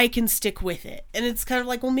 if I can stick with it. And it's kind of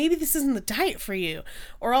like, well, maybe this isn't the diet for you.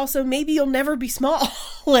 Or also, maybe you'll never be small.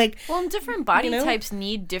 Like, Well, and different body you know? types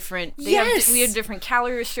need different. Yes. We have different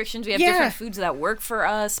calorie restrictions. We have Yeah. different foods that work for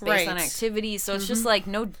us based on Right. activities. So it's just like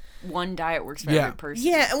no one diet works for Yeah. every person.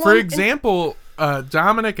 yeah. Well, For and- example,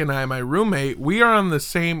 Dominic and I, my roommate, we're going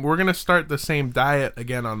to start the same diet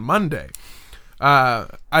again on Monday.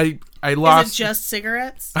 I lost. Is it just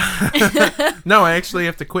cigarettes? No, I actually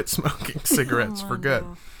have to quit smoking cigarettes for good.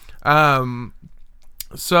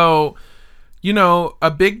 So, you know,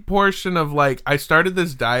 a big portion of, like, I started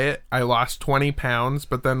this diet, I lost 20 pounds,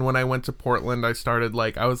 but then when I went to Portland, I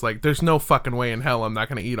was like, there's no fucking way in hell I'm not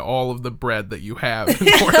going to eat all of the bread that you have in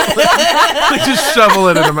Portland. Like, just shovel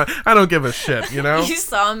it into I don't give a shit, you know? You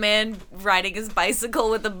saw a man riding his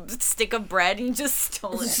bicycle with a stick of bread and you just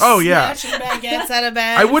stole it. Oh, yeah. Snatching baguettes out of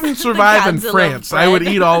bags. I wouldn't survive in Godzilla France. I bread. would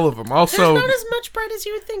eat all of them. Also, Not as much bread as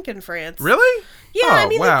you would think in France. really? Yeah, Oh, I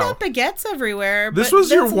mean, wow. they've got baguettes everywhere. This but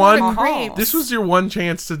was your that's a lot of one. crepes. This was your one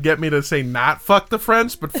chance to get me to say not fuck the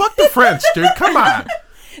French, but fuck the French, dude. Come on.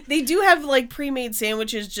 They do have like pre-made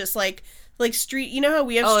sandwiches, just like street. You know how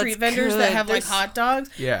we have Oh, street it's vendors that good. have like There's- hot dogs.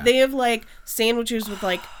 Yeah. They have like sandwiches with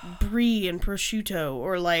like brie and prosciutto,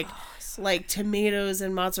 or like tomatoes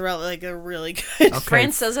and mozzarella. Like they're really good. Okay.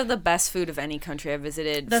 France, those are the best food of any country I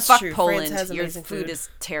visited. That's Fuck true. France Poland. has Your amazing food food. is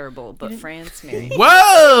terrible, but France, maybe.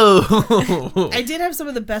 Whoa. I did have some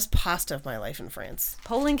of the best pasta of my life in France.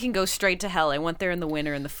 Poland can go straight to hell. I went there in the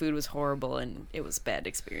winter and the food was horrible and it was a bad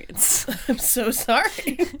experience. I'm so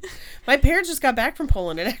sorry. My parents just got back from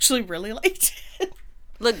Poland and actually really liked it.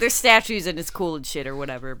 Look, there's statues and it's cool and shit or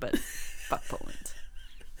whatever, but fuck Poland.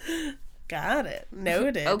 Got it.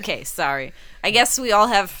 Noted. Okay, sorry. I guess we all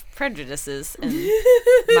have prejudices and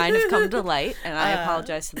mine have come to light, and I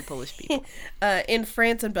apologize to the Polish people. In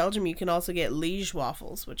France and Belgium, you can also get Liege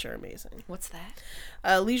waffles, which are amazing. What's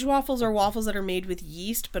that? Liege waffles are waffles that are made with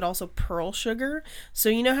yeast, but also pearl sugar. So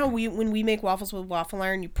you know how when we make waffles with waffle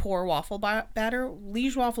iron, you pour waffle batter?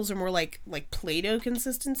 Liege waffles are more like Play-Doh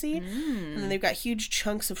consistency, and then they've got huge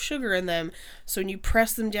chunks of sugar in them. So when you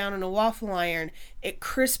press them down in a waffle iron, it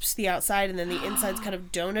crisps the outside, and then the inside's kind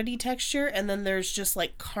of donut-y texture, and then there's just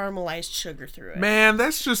like caramelized sugar through it. Man,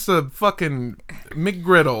 that's just a fucking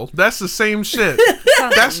McGriddle. That's the same shit.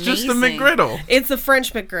 That's just the amazing. McGriddle. It's the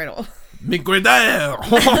French McGriddle.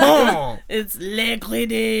 McGriddle. It's Les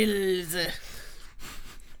Griddles.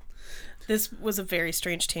 This was a very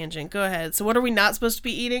strange tangent. Go ahead. So what are we not supposed to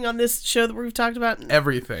be eating on this show that we've talked about?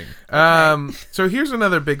 Everything. So here's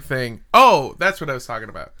another big thing. Oh, that's what I was talking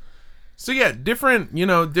about. So yeah,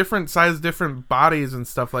 different size, different bodies and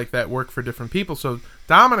stuff like that work for different people. So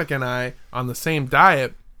Dominic and I, on the same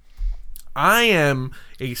diet, I am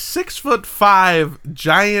a 6'5"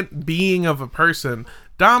 giant being of a person.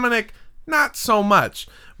 Dominic, not so much.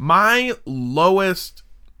 My lowest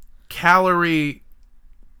calorie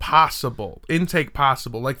intake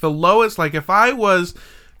possible. Like the lowest, like if I was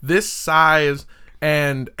this size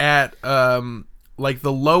and at like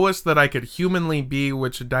the lowest that I could humanly be,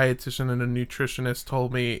 which a dietitian and a nutritionist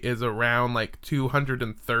told me is around like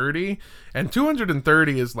 230, and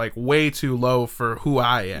 230 is like way too low for who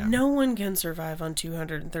I am. No one can survive on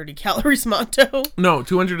 230 calories, Monto. No,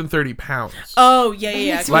 230 pounds. Oh,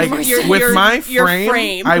 yeah. Like with my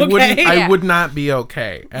frame, I wouldn't. I would not be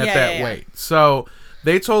okay at that weight. So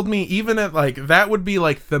they told me even at like that would be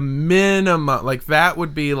like the minimum. Like that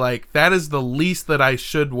would be like that is the least that I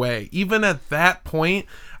should weigh. Even at that point,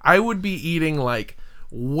 I would be eating like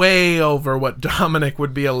way over what Dominic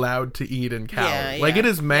would be allowed to eat in calories. Like it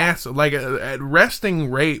is massive. Like at resting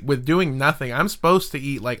rate with doing nothing, I'm supposed to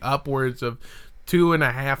eat like upwards of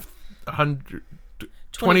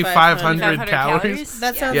 2,500 calories.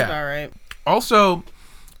 That sounds about right. Also,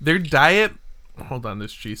 their diet. Hold on,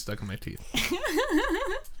 this cheese stuck in my teeth.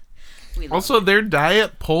 Also, their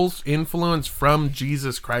diet pulls influence from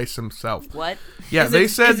Jesus Christ himself. What? Yeah, they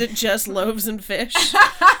said... Is it just loaves and fish?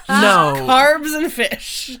 No. Carbs and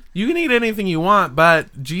fish. You can eat anything you want,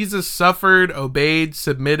 but Jesus suffered, obeyed,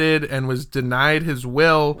 submitted, and was denied his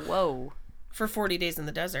will. Whoa. For 40 days in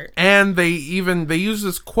the desert. And they use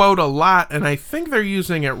this quote a lot, and I think they're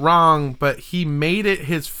using it wrong, but he made it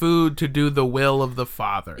his food to do the will of the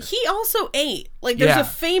Father. He also ate. Like, there's a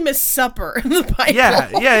famous supper in the Bible.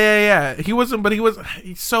 Yeah. He wasn't, but he was,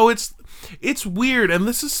 so it's weird, and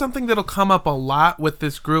this is something that'll come up a lot with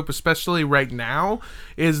this group, especially right now,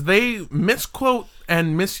 is they misquote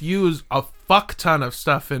and misuse a fuck ton of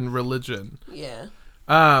stuff in religion. Yeah.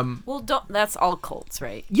 Well, that's all cults,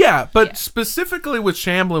 right? Yeah, but specifically with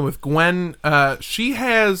Shamblin, with Gwen, she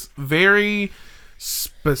has very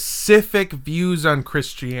specific views on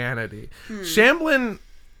Christianity. Shamblin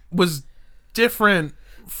was different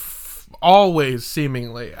always,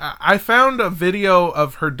 seemingly. I found a video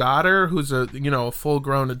of her daughter, who's a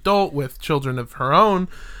full-grown adult with children of her own,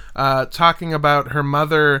 talking about her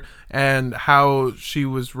mother and how she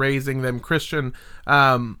was raising them Christian.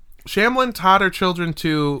 Shamblin taught her children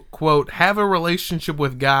to, quote, have a relationship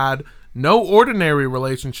with God, no ordinary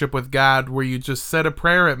relationship with God where you just said a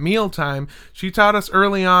prayer at mealtime. She taught us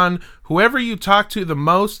early on, whoever you talk to the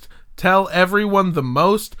most, tell everyone the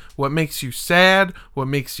most, what makes you sad, what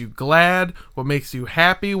makes you glad, what makes you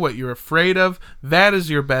happy, what you're afraid of, that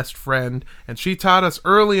is your best friend. And she taught us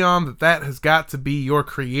early on that has got to be your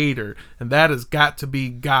creator, and that has got to be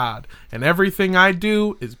God. And everything I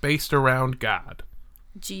do is based around God.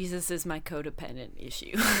 Jesus is my codependent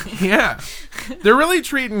issue. Yeah. They're really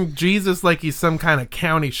treating Jesus like he's some kind of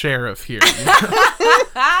county sheriff here.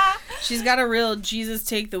 She's got a real Jesus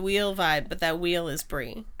take the wheel vibe, but that wheel is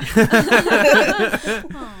brie.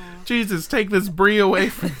 Jesus, take this brie away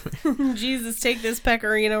from me. Jesus, take this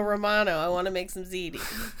pecorino romano. I want to make some ziti.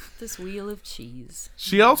 This wheel of cheese.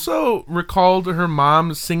 She also recalled her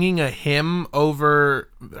mom singing a hymn over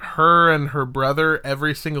her and her brother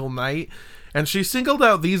every single night. And she singled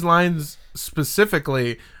out these lines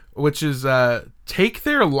specifically, which is, take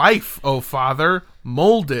their life, O Father,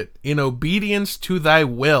 mold it in obedience to thy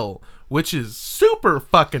will, which is super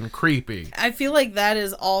fucking creepy. I feel like that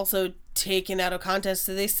is also taken out of context.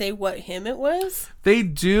 Do they say what hymn it was? They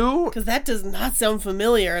do. Because that does not sound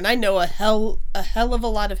familiar, and I know a hell of a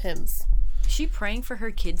lot of hymns. Is she praying for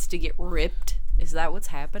her kids to get ripped? Is that what's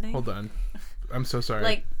happening? Hold on. I'm so sorry.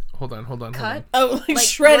 Like, Hold on. cut? Oh, like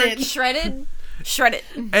shredded. Shredded? Shred it.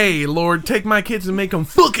 Hey, Lord, take my kids and make them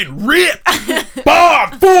fucking rip.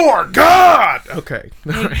 Bob for God. Okay.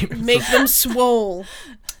 All right. Make them swole.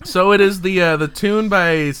 So it is the tune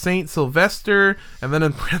by Saint Sylvester, and then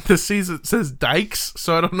in parentheses it says Dykes.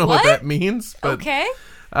 So I don't know what that means. But, okay.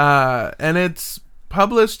 And it's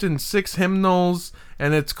published in 6 hymnals,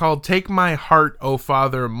 and it's called "Take My Heart, O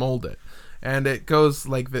Father, Mold It." And it goes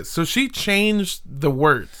like this. So she changed the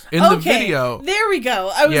words in the video. There we go.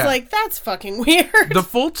 I was like, that's fucking weird. The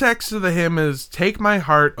full text of the hymn is, take my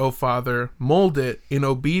heart, O Father, mold it in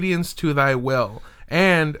obedience to thy will.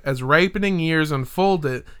 And as ripening years unfold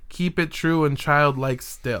it, keep it true and childlike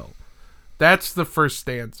still. That's the first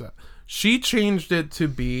stanza. She changed it to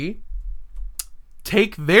be,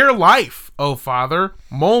 take their life, O Father,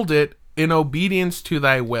 mold it in obedience to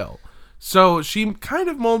thy will. So she kind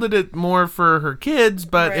of molded it more for her kids,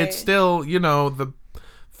 but it's still, the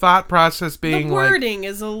thought process being the wording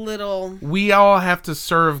is a little... We all have to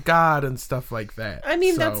serve God and stuff like that. I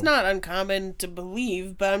mean, that's not uncommon to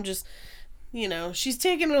believe, but I'm just, she's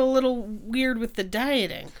taking it a little weird with the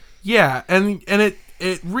dieting. Yeah, and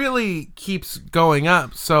it really keeps going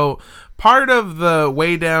up. So part of the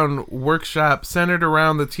Way Down workshop centered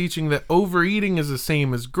around the teaching that overeating is the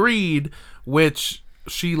same as greed, which...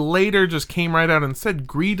 she later just came right out and said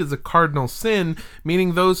greed is a cardinal sin,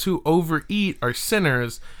 meaning those who overeat are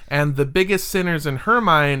sinners, and the biggest sinners in her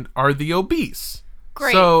mind are the obese.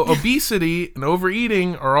 Great. So obesity and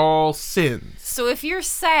overeating are all sins. So if you're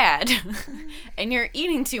sad and you're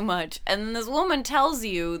eating too much, and then this woman tells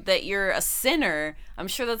you that you're a sinner, I'm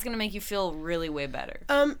sure that's going to make you feel really way better.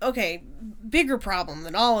 Okay, bigger problem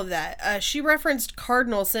than all of that. She referenced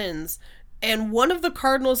cardinal sins, and one of the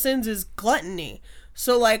cardinal sins is gluttony.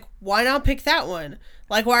 So, like, why not pick that one?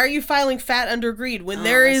 Like, why are you filing fat under greed when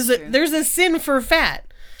there's a sin for fat?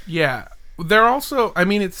 Yeah. They're also, I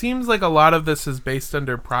mean, it seems like a lot of this is based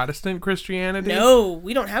under Protestant Christianity. No,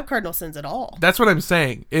 we don't have cardinal sins at all. That's what I'm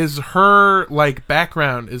saying, is her, like,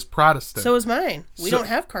 background is Protestant. So is mine. We don't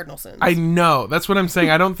have cardinal sins. I know. That's what I'm saying.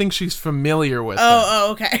 I don't think she's familiar with them.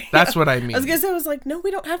 Oh, okay. That's what I mean. I was gonna say, I was like, no, we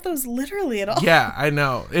don't have those literally at all. Yeah, I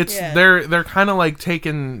know. It's Yeah. they're kind of like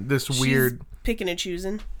taking this weird... She's picking and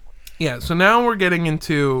choosing. Yeah, so now we're getting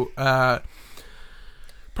into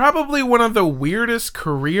probably one of the weirdest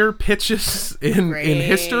career pitches in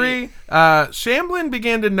history. Shamblin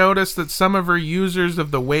began to notice that some of her users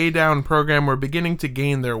of the Way Down program were beginning to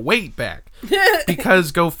gain their weight back.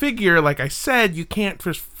 Because, go figure, like I said, you can't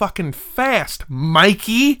just fucking fast,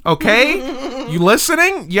 Mikey, okay? You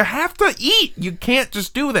listening? You have to eat. You can't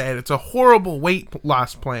just do that. It's a horrible weight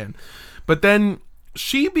loss plan. But then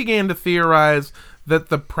she began to theorize that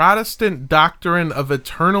the Protestant doctrine of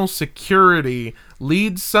eternal security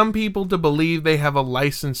leads some people to believe they have a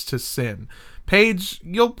license to sin. Paige,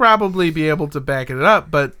 you'll probably be able to back it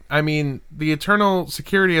up, but I mean, the eternal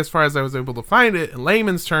security, as far as I was able to find it, in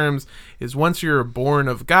layman's terms, is once you're born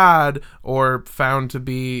of God or found to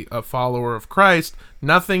be a follower of Christ,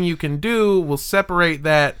 nothing you can do will separate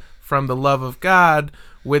that from the love of God,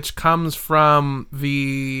 which comes from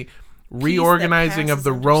the reorganizing of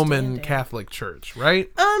the Roman Catholic Church, right?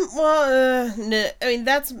 No, I mean,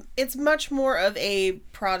 it's much more of a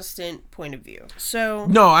Protestant point of view. So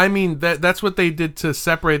no, I mean that's what they did to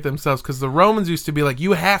separate themselves, because the Romans used to be like,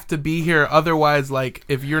 you have to be here, otherwise, like,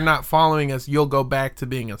 if you're not following us, you'll go back to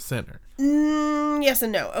being a sinner. Yes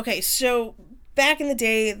and no. Okay, so back in the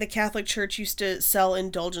day, the Catholic Church used to sell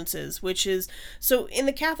indulgences, which is, so in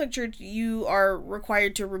the Catholic Church, you are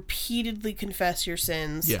required to repeatedly confess your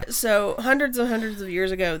sins. Yeah. So hundreds and hundreds of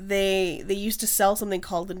years ago, they used to sell something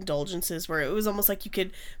called indulgences, where it was almost like you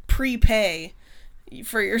could prepay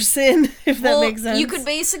for your sin, if that makes sense. You could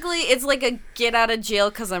basically, it's like a get out of jail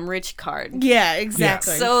because I'm rich card. Yeah,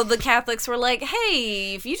 exactly. So the Catholics were like,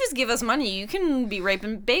 hey, if you just give us money, you can be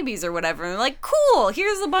raping babies or whatever. And they're like, cool,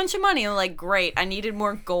 here's a bunch of money. And I'm like, great, I needed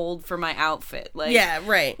more gold for my outfit. Like, yeah,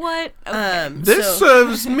 right. What? Okay. This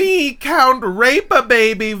serves me, Count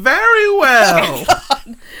Rape-A-Baby, very well.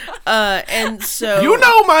 And so You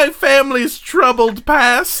know my family's troubled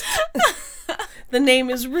past. the name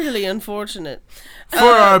is really unfortunate. For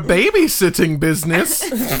our babysitting business.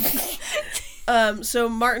 So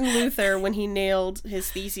Martin Luther, when he nailed his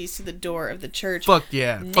theses to the door of the church, Fuck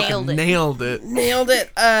yeah. Nailed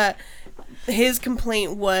it. His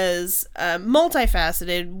complaint was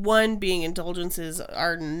multifaceted. One being indulgences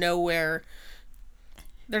are nowhere,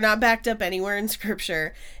 they're not backed up anywhere in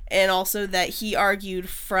scripture, and also that he argued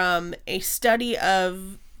from a study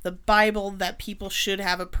of the Bible that people should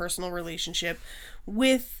have a personal relationship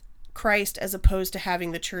with Christ as opposed to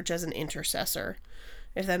having the church as an intercessor,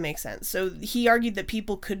 if that makes sense. So he argued that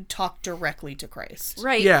people could talk directly to Christ.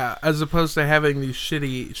 Right. Yeah, as opposed to having these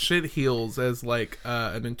shitty shit heels as like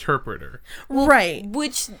an interpreter. Right.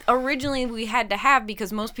 Which originally we had to have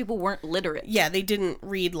because most people weren't literate. Yeah, they didn't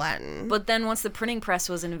read Latin. But then once the printing press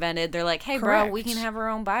was invented, they're like, hey, Correct. bro, we can have our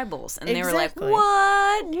own Bibles. And Exactly. they were like,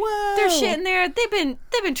 what? Whoa. There's shit in there. They've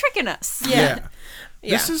been tricking us. Yeah.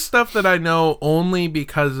 This is stuff that I know only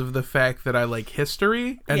because of the fact that I like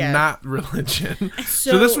history and not religion.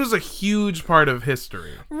 So this was a huge part of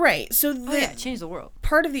history. Right. So Change the world.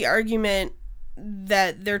 part of the argument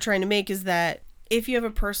that they're trying to make is that if you have a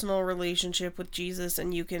personal relationship with Jesus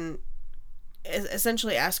and you can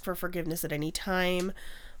essentially ask for forgiveness at any time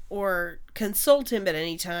or consult him at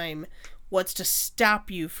any time, what's to stop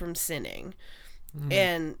you from sinning?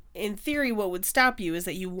 And in theory, what would stop you is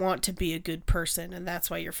that you want to be a good person, and that's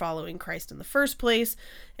why you're following Christ in the first place.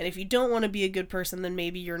 And if you don't want to be a good person, then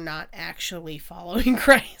maybe you're not actually following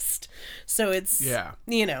Christ. So it's,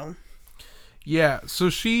 you know. Yeah, so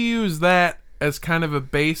she used that as kind of a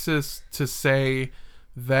basis to say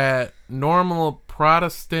that normal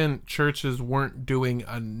Protestant churches weren't doing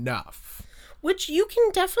enough. Which you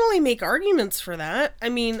can definitely make arguments for that. I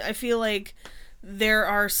mean, I feel like there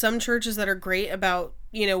are some churches that are great about,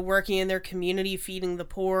 you know, working in their community, feeding the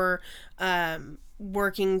poor,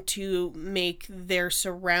 working to make their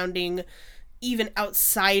surrounding, even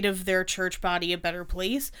outside of their church body, a better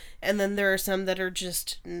place. And then there are some that are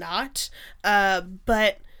just not.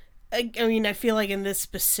 But, I mean, I feel like in this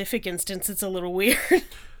specific instance, it's a little weird.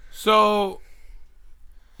 So,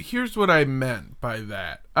 here's what I meant by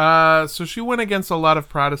that. So she went against a lot of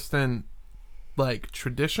Protestant, like,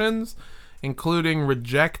 traditions, including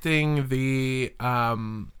rejecting the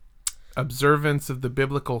observance of the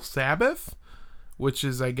biblical Sabbath, which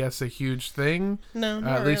is, I guess, a huge thing. No,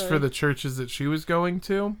 not at least really. for the churches that she was going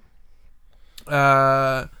to.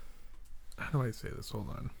 How do I say this? Hold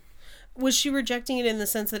on. Was she rejecting it in the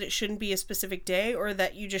sense that it shouldn't be a specific day, or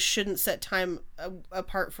that you just shouldn't set time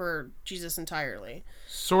apart for Jesus entirely?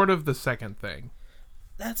 Sort of the second thing.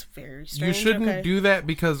 That's very strange. You shouldn't Okay. do that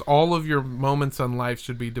because all of your moments in life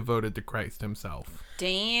should be devoted to Christ himself.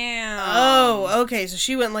 Damn. Oh, okay. So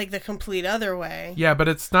she went like the complete other way. Yeah, but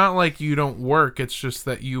it's not like you don't work. It's just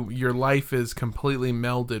that your life is completely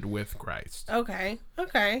melded with Christ. Okay. All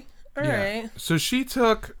right. So she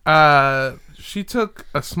took a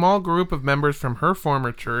small group of members from her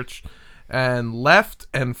former church and left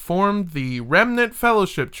and formed the Remnant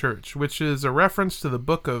Fellowship Church, which is a reference to the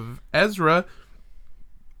book of Ezra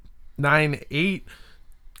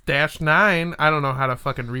 9:8-9. I don't know how to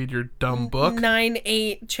fucking read your dumb book.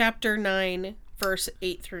 9:8, chapter 9, verse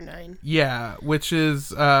 8 through 9. Yeah, which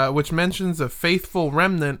mentions a faithful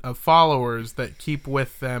remnant of followers that keep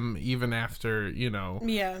with them even after,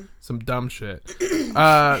 Yeah. some dumb shit.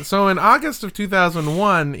 So in August of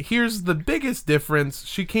 2001, here's the biggest difference.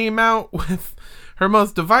 She came out with her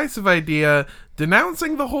most divisive idea,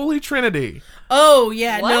 denouncing the Holy Trinity. Oh,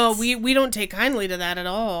 yeah. What? No, we don't take kindly to that at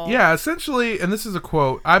all. Yeah, essentially, and this is a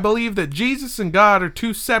quote, "I believe that Jesus and God are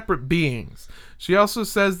two separate beings." She also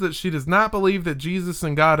says that she does not believe that Jesus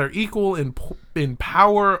and God are equal in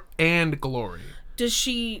power and glory. Does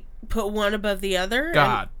she put one above the other?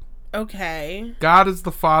 God. Okay. God is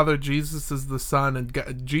the Father, Jesus is the Son,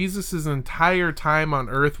 and Jesus' entire time on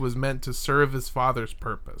earth was meant to serve his Father's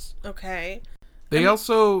purpose. Okay. They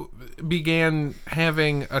also began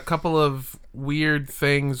having a couple of weird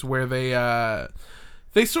things where they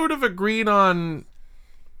sort of agreed on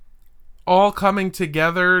all coming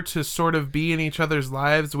together to sort of be in each other's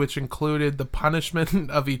lives, which included the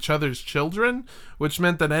punishment of each other's children, which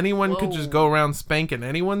meant that anyone could just go around spanking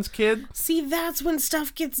anyone's kid. See, that's when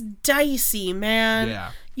stuff gets dicey, man.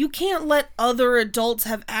 Yeah. You can't let other adults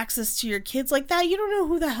have access to your kids like that. You don't know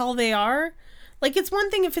who the hell they are. Like, it's one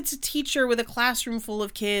thing if it's a teacher with a classroom full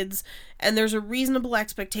of kids and there's a reasonable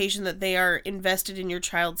expectation that they are invested in your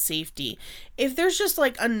child's safety. If there's just,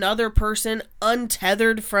 like, another person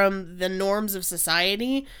untethered from the norms of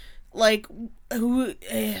society, like,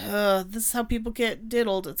 this is how people get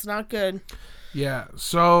diddled. It's not good. Yeah,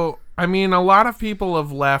 so, I mean, a lot of people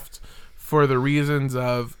have left for the reasons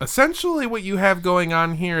of, essentially what you have going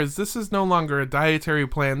on here is this is no longer a dietary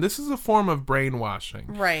plan. This is a form of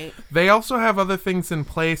brainwashing. Right. They also have other things in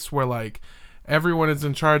place where, like, everyone is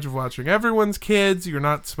in charge of watching everyone's kids. You're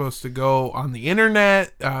not supposed to go on the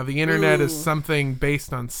internet. The internet is something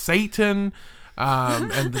based on Satan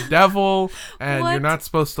and the devil, and you're not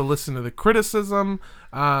supposed to listen to the criticism.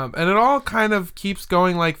 And it all kind of keeps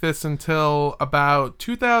going like this until about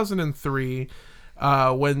 2003,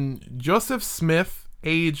 when Joseph Smith,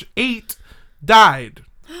 age 8, died.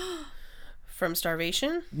 From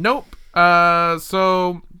starvation? Nope.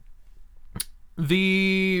 So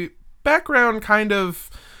the background kind of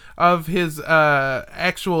his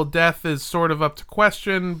actual death is sort of up to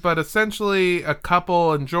question, but essentially a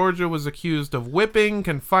couple in Georgia was accused of whipping,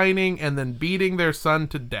 confining, and then beating their son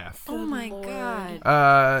to death. Oh my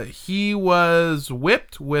god. He was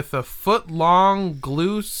whipped with foot-long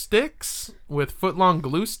glue sticks,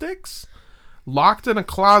 locked in a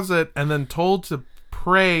closet, and then told to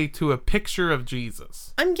pray to a picture of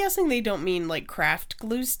Jesus. I'm guessing they don't mean, like, craft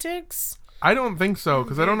glue sticks. I don't think so,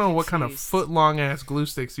 because I don't know what kind of confused. foot-long ass glue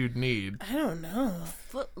sticks you'd need. I don't know.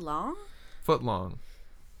 Foot long? Foot-long.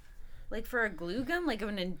 Like for a glue gun? Like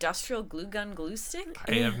an industrial glue gun glue stick?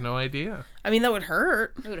 I have no idea. I mean, that would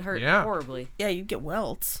hurt. It would hurt Yeah. horribly. Yeah, you'd get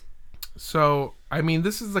welts. So, I mean,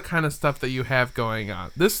 this is the kind of stuff that you have going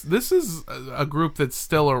on. This is a group that's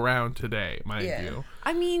still around today, mind Yeah. you.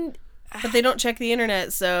 I mean, But they don't check the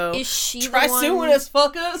internet, so is she try the one? suing us,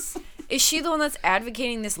 fuckers. Is she the one that's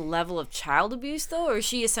advocating this level of child abuse, though, or is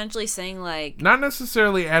she essentially saying like, Not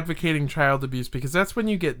necessarily advocating child abuse, because that's when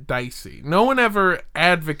you get dicey. No one ever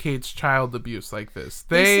advocates child abuse like this.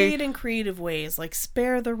 They say it in creative ways, like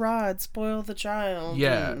spare the rod, spoil the child.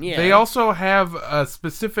 Yeah. and- They also have a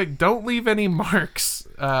specific don't leave any marks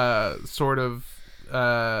sort of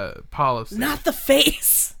policy. Not the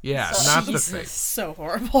face. Yeah, not the Jesus. face. So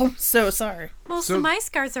horrible. I'm so sorry. Most So- of my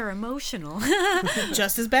scars are emotional.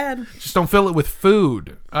 Just as bad. Just don't fill it with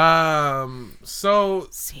food. So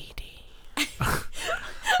CD.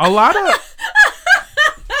 a lot of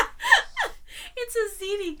It's a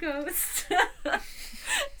ZD ghost.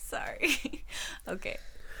 Sorry. Okay.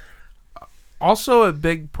 also a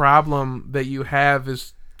big problem that you have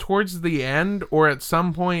is towards the end or at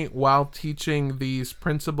some point while teaching these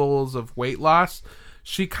principles of weight loss,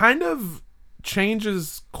 she kind of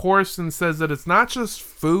changes course and says that it's not just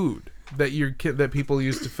food that people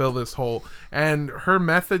use to fill this hole, and her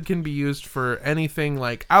method can be used for anything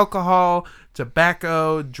like alcohol,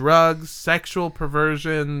 tobacco, drugs, sexual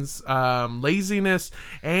perversions, laziness,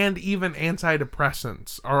 and even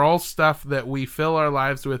antidepressants are all stuff that we fill our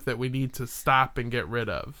lives with that we need to stop and get rid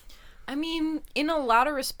of. I mean, in a lot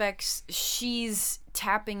of respects, she's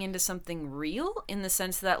tapping into something real in the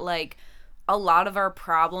sense that, like, a lot of our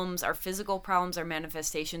problems, our physical problems, are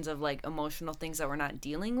manifestations of, like, emotional things that we're not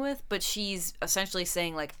dealing with. But she's essentially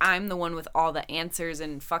saying, like, I'm the one with all the answers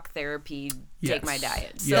and fuck therapy, take my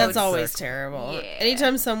diet. So That's it's always terrible. Yeah.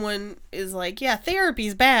 Anytime someone is like, yeah,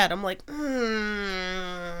 therapy's bad, I'm like,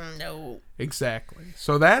 no. Exactly.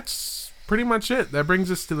 So that's pretty much it. That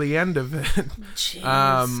brings us to the end of it.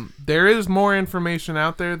 Jeez. There is more information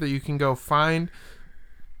out there that you can go find.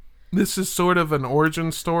 This is sort of an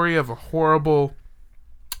origin story of a horrible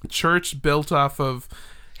church built off of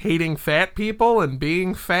hating fat people and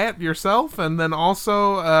being fat yourself, and then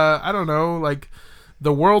also, I don't know, like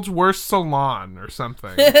the world's worst salon or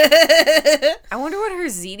something. I wonder what her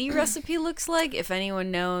ziti recipe looks like. If anyone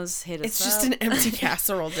knows, hit us It's up. just an empty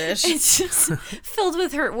casserole dish. It's just filled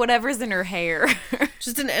with her whatever's in her hair.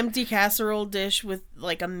 Just an empty casserole dish with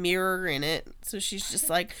like a mirror in it. So she's just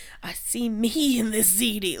like, I see me in this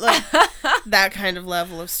ziti. Like that kind of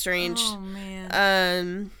level of strange. Oh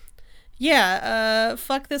man.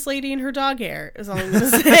 Fuck this lady and her dog hair is all I'm gonna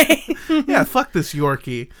say. Yeah, fuck this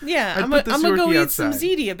Yorkie. Yeah, I'd I'm put gonna this go Yorkie eat some outside.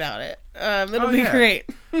 ziti about it. It'll Oh, be yeah. great.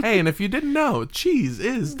 Hey, and if you didn't know, cheese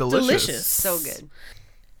is delicious. Delicious. So good.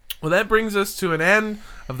 Well, that brings us to an end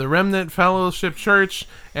of the Remnant Fellowship Church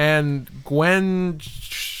and Gwen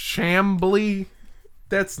Chambly.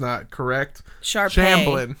 That's not correct. Sharpay.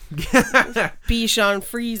 Chamblin. Bichon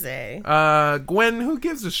Frise. Gwen, who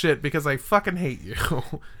gives a shit because I fucking hate you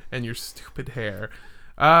and your stupid hair.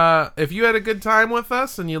 If you had a good time with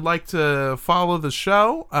us and you'd like to follow the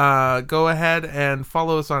show, go ahead and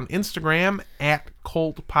follow us on Instagram at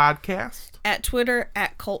Cult Podcast. At Twitter,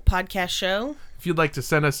 at Cult Podcast Show. If you'd like to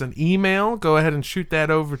send us an email, go ahead and shoot that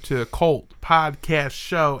over to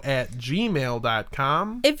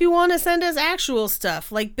cultpodcastshow@gmail.com. If you want to send us actual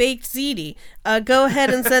stuff, like baked ziti, go ahead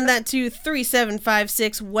and send that to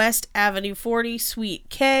 3756 West Avenue 40, Suite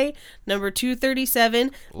K, number 237,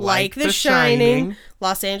 like The Shining,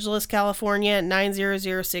 Los Angeles, California,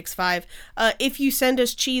 90065. If you send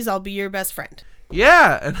us cheese, I'll be your best friend.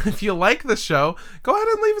 Yeah, and if you like the show, go ahead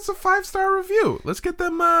and leave us a 5-star review. Let's get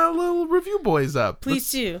them little review boys up.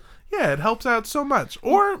 Please do. Yeah, it helps out so much.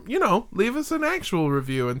 Or, leave us an actual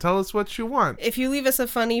review and tell us what you want. If you leave us a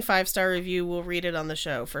funny 5-star review, we'll read it on the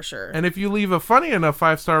show for sure. And if you leave a funny enough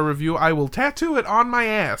 5-star review, I will tattoo it on my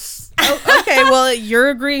ass. Okay, well, you're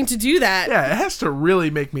agreeing to do that. Yeah, it has to really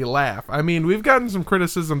make me laugh. I mean, we've gotten some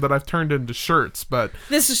criticism that I've turned into shirts, but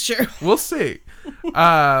This is true. we'll see.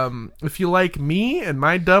 If you like me and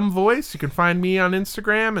my dumb voice, you can find me on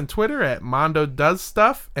Instagram and Twitter at Mondo Does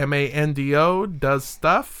Stuff, MANDO Does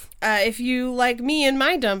Stuff. If you like me and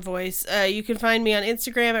my dumb voice, you can find me on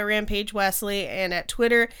Instagram at Rampage Wesley and at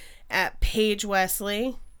Twitter at Paige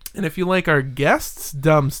Wesley. And if you like our guest's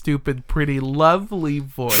dumb, stupid, pretty, lovely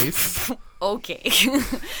voice, Okay.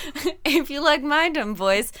 If you like my dumb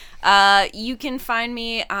voice, you can find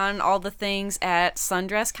me on all the things at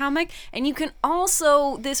Sundress Comic. And you can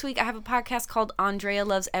also, this week, I have a podcast called Andrea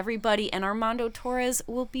Loves Everybody, and Armando Torres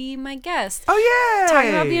will be my guest. oh yeah, Talking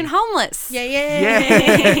about being homeless.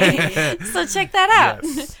 yeah. So check that out.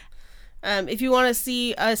 Yes. If you want to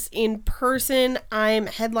see us in person, I'm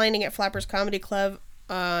headlining at Flappers Comedy Club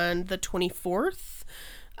on the 24th.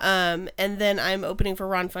 And then I'm opening for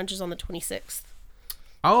Ron Funches on the 26th.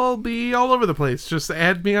 I'll be all over the place. Just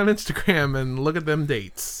add me on Instagram and look at them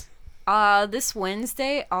dates. This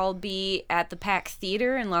Wednesday, I'll be at the Pack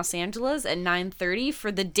Theater in Los Angeles at 9:30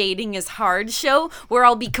 for the Dating is Hard show, where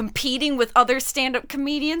I'll be competing with other stand-up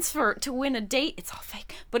comedians to win a date. It's all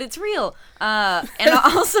fake, but it's real. And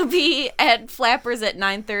I'll also be at Flappers at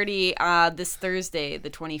 9:30 this Thursday, the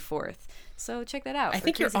 24th. So check that out. I for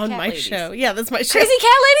think you're Crazy on Cat my Ladies. show. Yeah, that's my show. Crazy Cat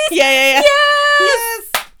Ladies? Yeah.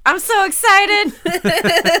 Yes! I'm so excited.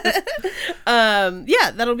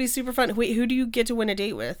 Yeah, that'll be super fun. Wait, who do you get to win a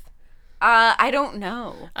date with? I don't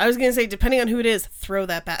know. I was gonna say, depending on who it is, throw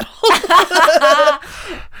that battle.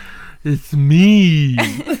 It's me.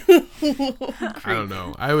 I don't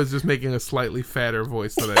know. I was just making a slightly fatter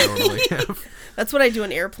voice than I normally have. That's what I do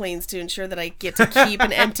in airplanes to ensure that I get to keep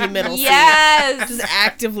an empty middle seat. Yes. Just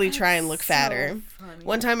actively try and look fatter. Funny.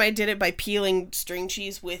 One time I did it by peeling string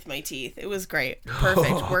cheese with my teeth. It was great.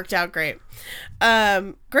 Perfect. Worked out great.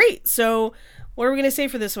 Great. So what are we going to say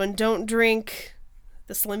for this one? Don't drink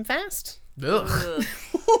the Slim Fast. Ugh. Ugh.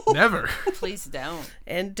 Never. Please don't.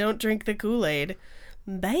 And don't drink the Kool-Aid.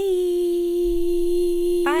 Bye.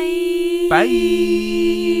 Bye. Bye.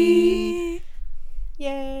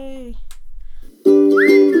 Yay.